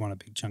always want a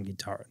big, chunky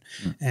turret,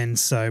 and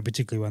so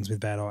particularly ones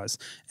with bad eyes.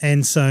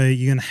 And so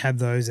you're going to have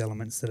those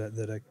elements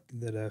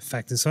that are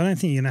factors. So I don't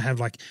think you're going to have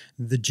like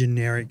the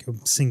generic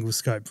single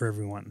scope for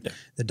everyone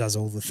that does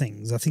all the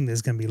things. I think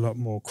there's going to be a lot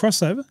more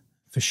crossover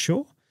for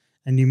sure.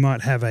 And you might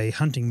have a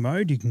hunting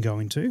mode you can go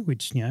into,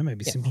 which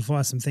maybe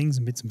simplify some things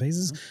and bits and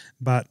pieces.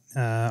 But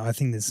I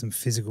think there's some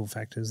physical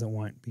factors that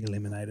won't be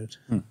eliminated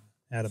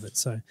out of it.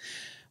 So,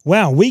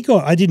 wow,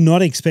 I did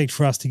not expect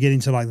for us to get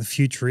into like the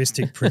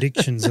futuristic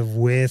predictions of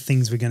where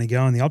things were going to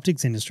go in the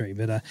optics industry.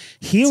 But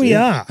here we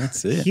are.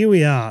 That's it. Here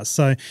we are.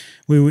 So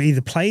we will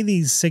either play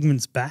these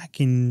segments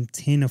back in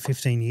 10 or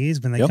 15 years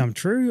when they come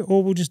true,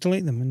 or we'll just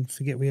delete them and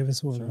forget we ever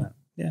saw them.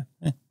 Yeah.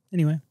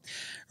 Anyway,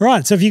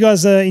 right. So if you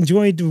guys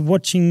enjoyed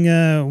watching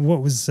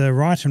what was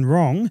right and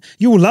wrong,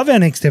 you will love our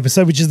next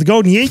episode, which is the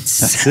Golden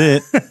Yeats. That's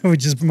it.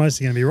 Which is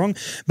mostly going to be wrong.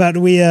 But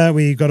we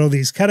got all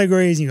these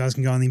categories. You guys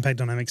can go on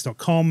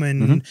impactdynamics.com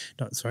and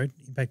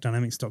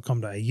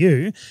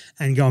impactdynamics.com.au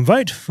and go and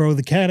vote for all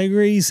the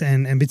categories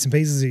and bits and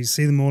pieces. You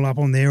see them all up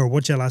on there, or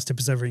watch our last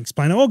episode and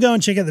explain it, or go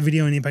and check out the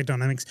video in Impact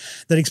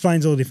Dynamics that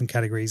explains all the different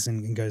categories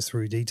and goes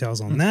through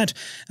details on that.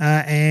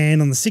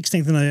 And on the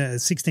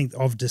 16th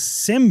of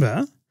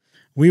December,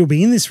 we will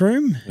be in this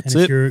room. That's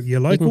and if it.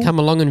 you're local, You can come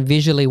along and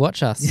visually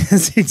watch us.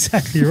 That's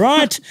exactly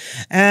right.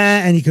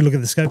 And you can look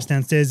at the scopes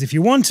downstairs if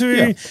you want to.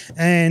 Yeah.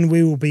 And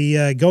we will be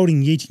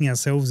golden yeeting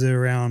ourselves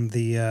around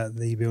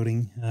the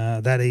building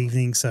that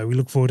evening. So we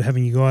look forward to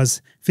having you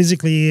guys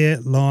physically here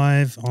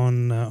live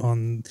on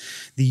the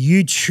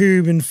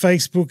YouTube and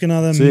Facebook and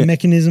other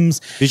mechanisms.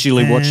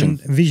 Visually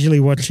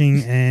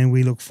watching. And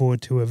we look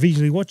forward to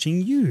visually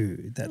watching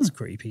you. That's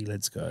creepy.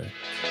 Let's go.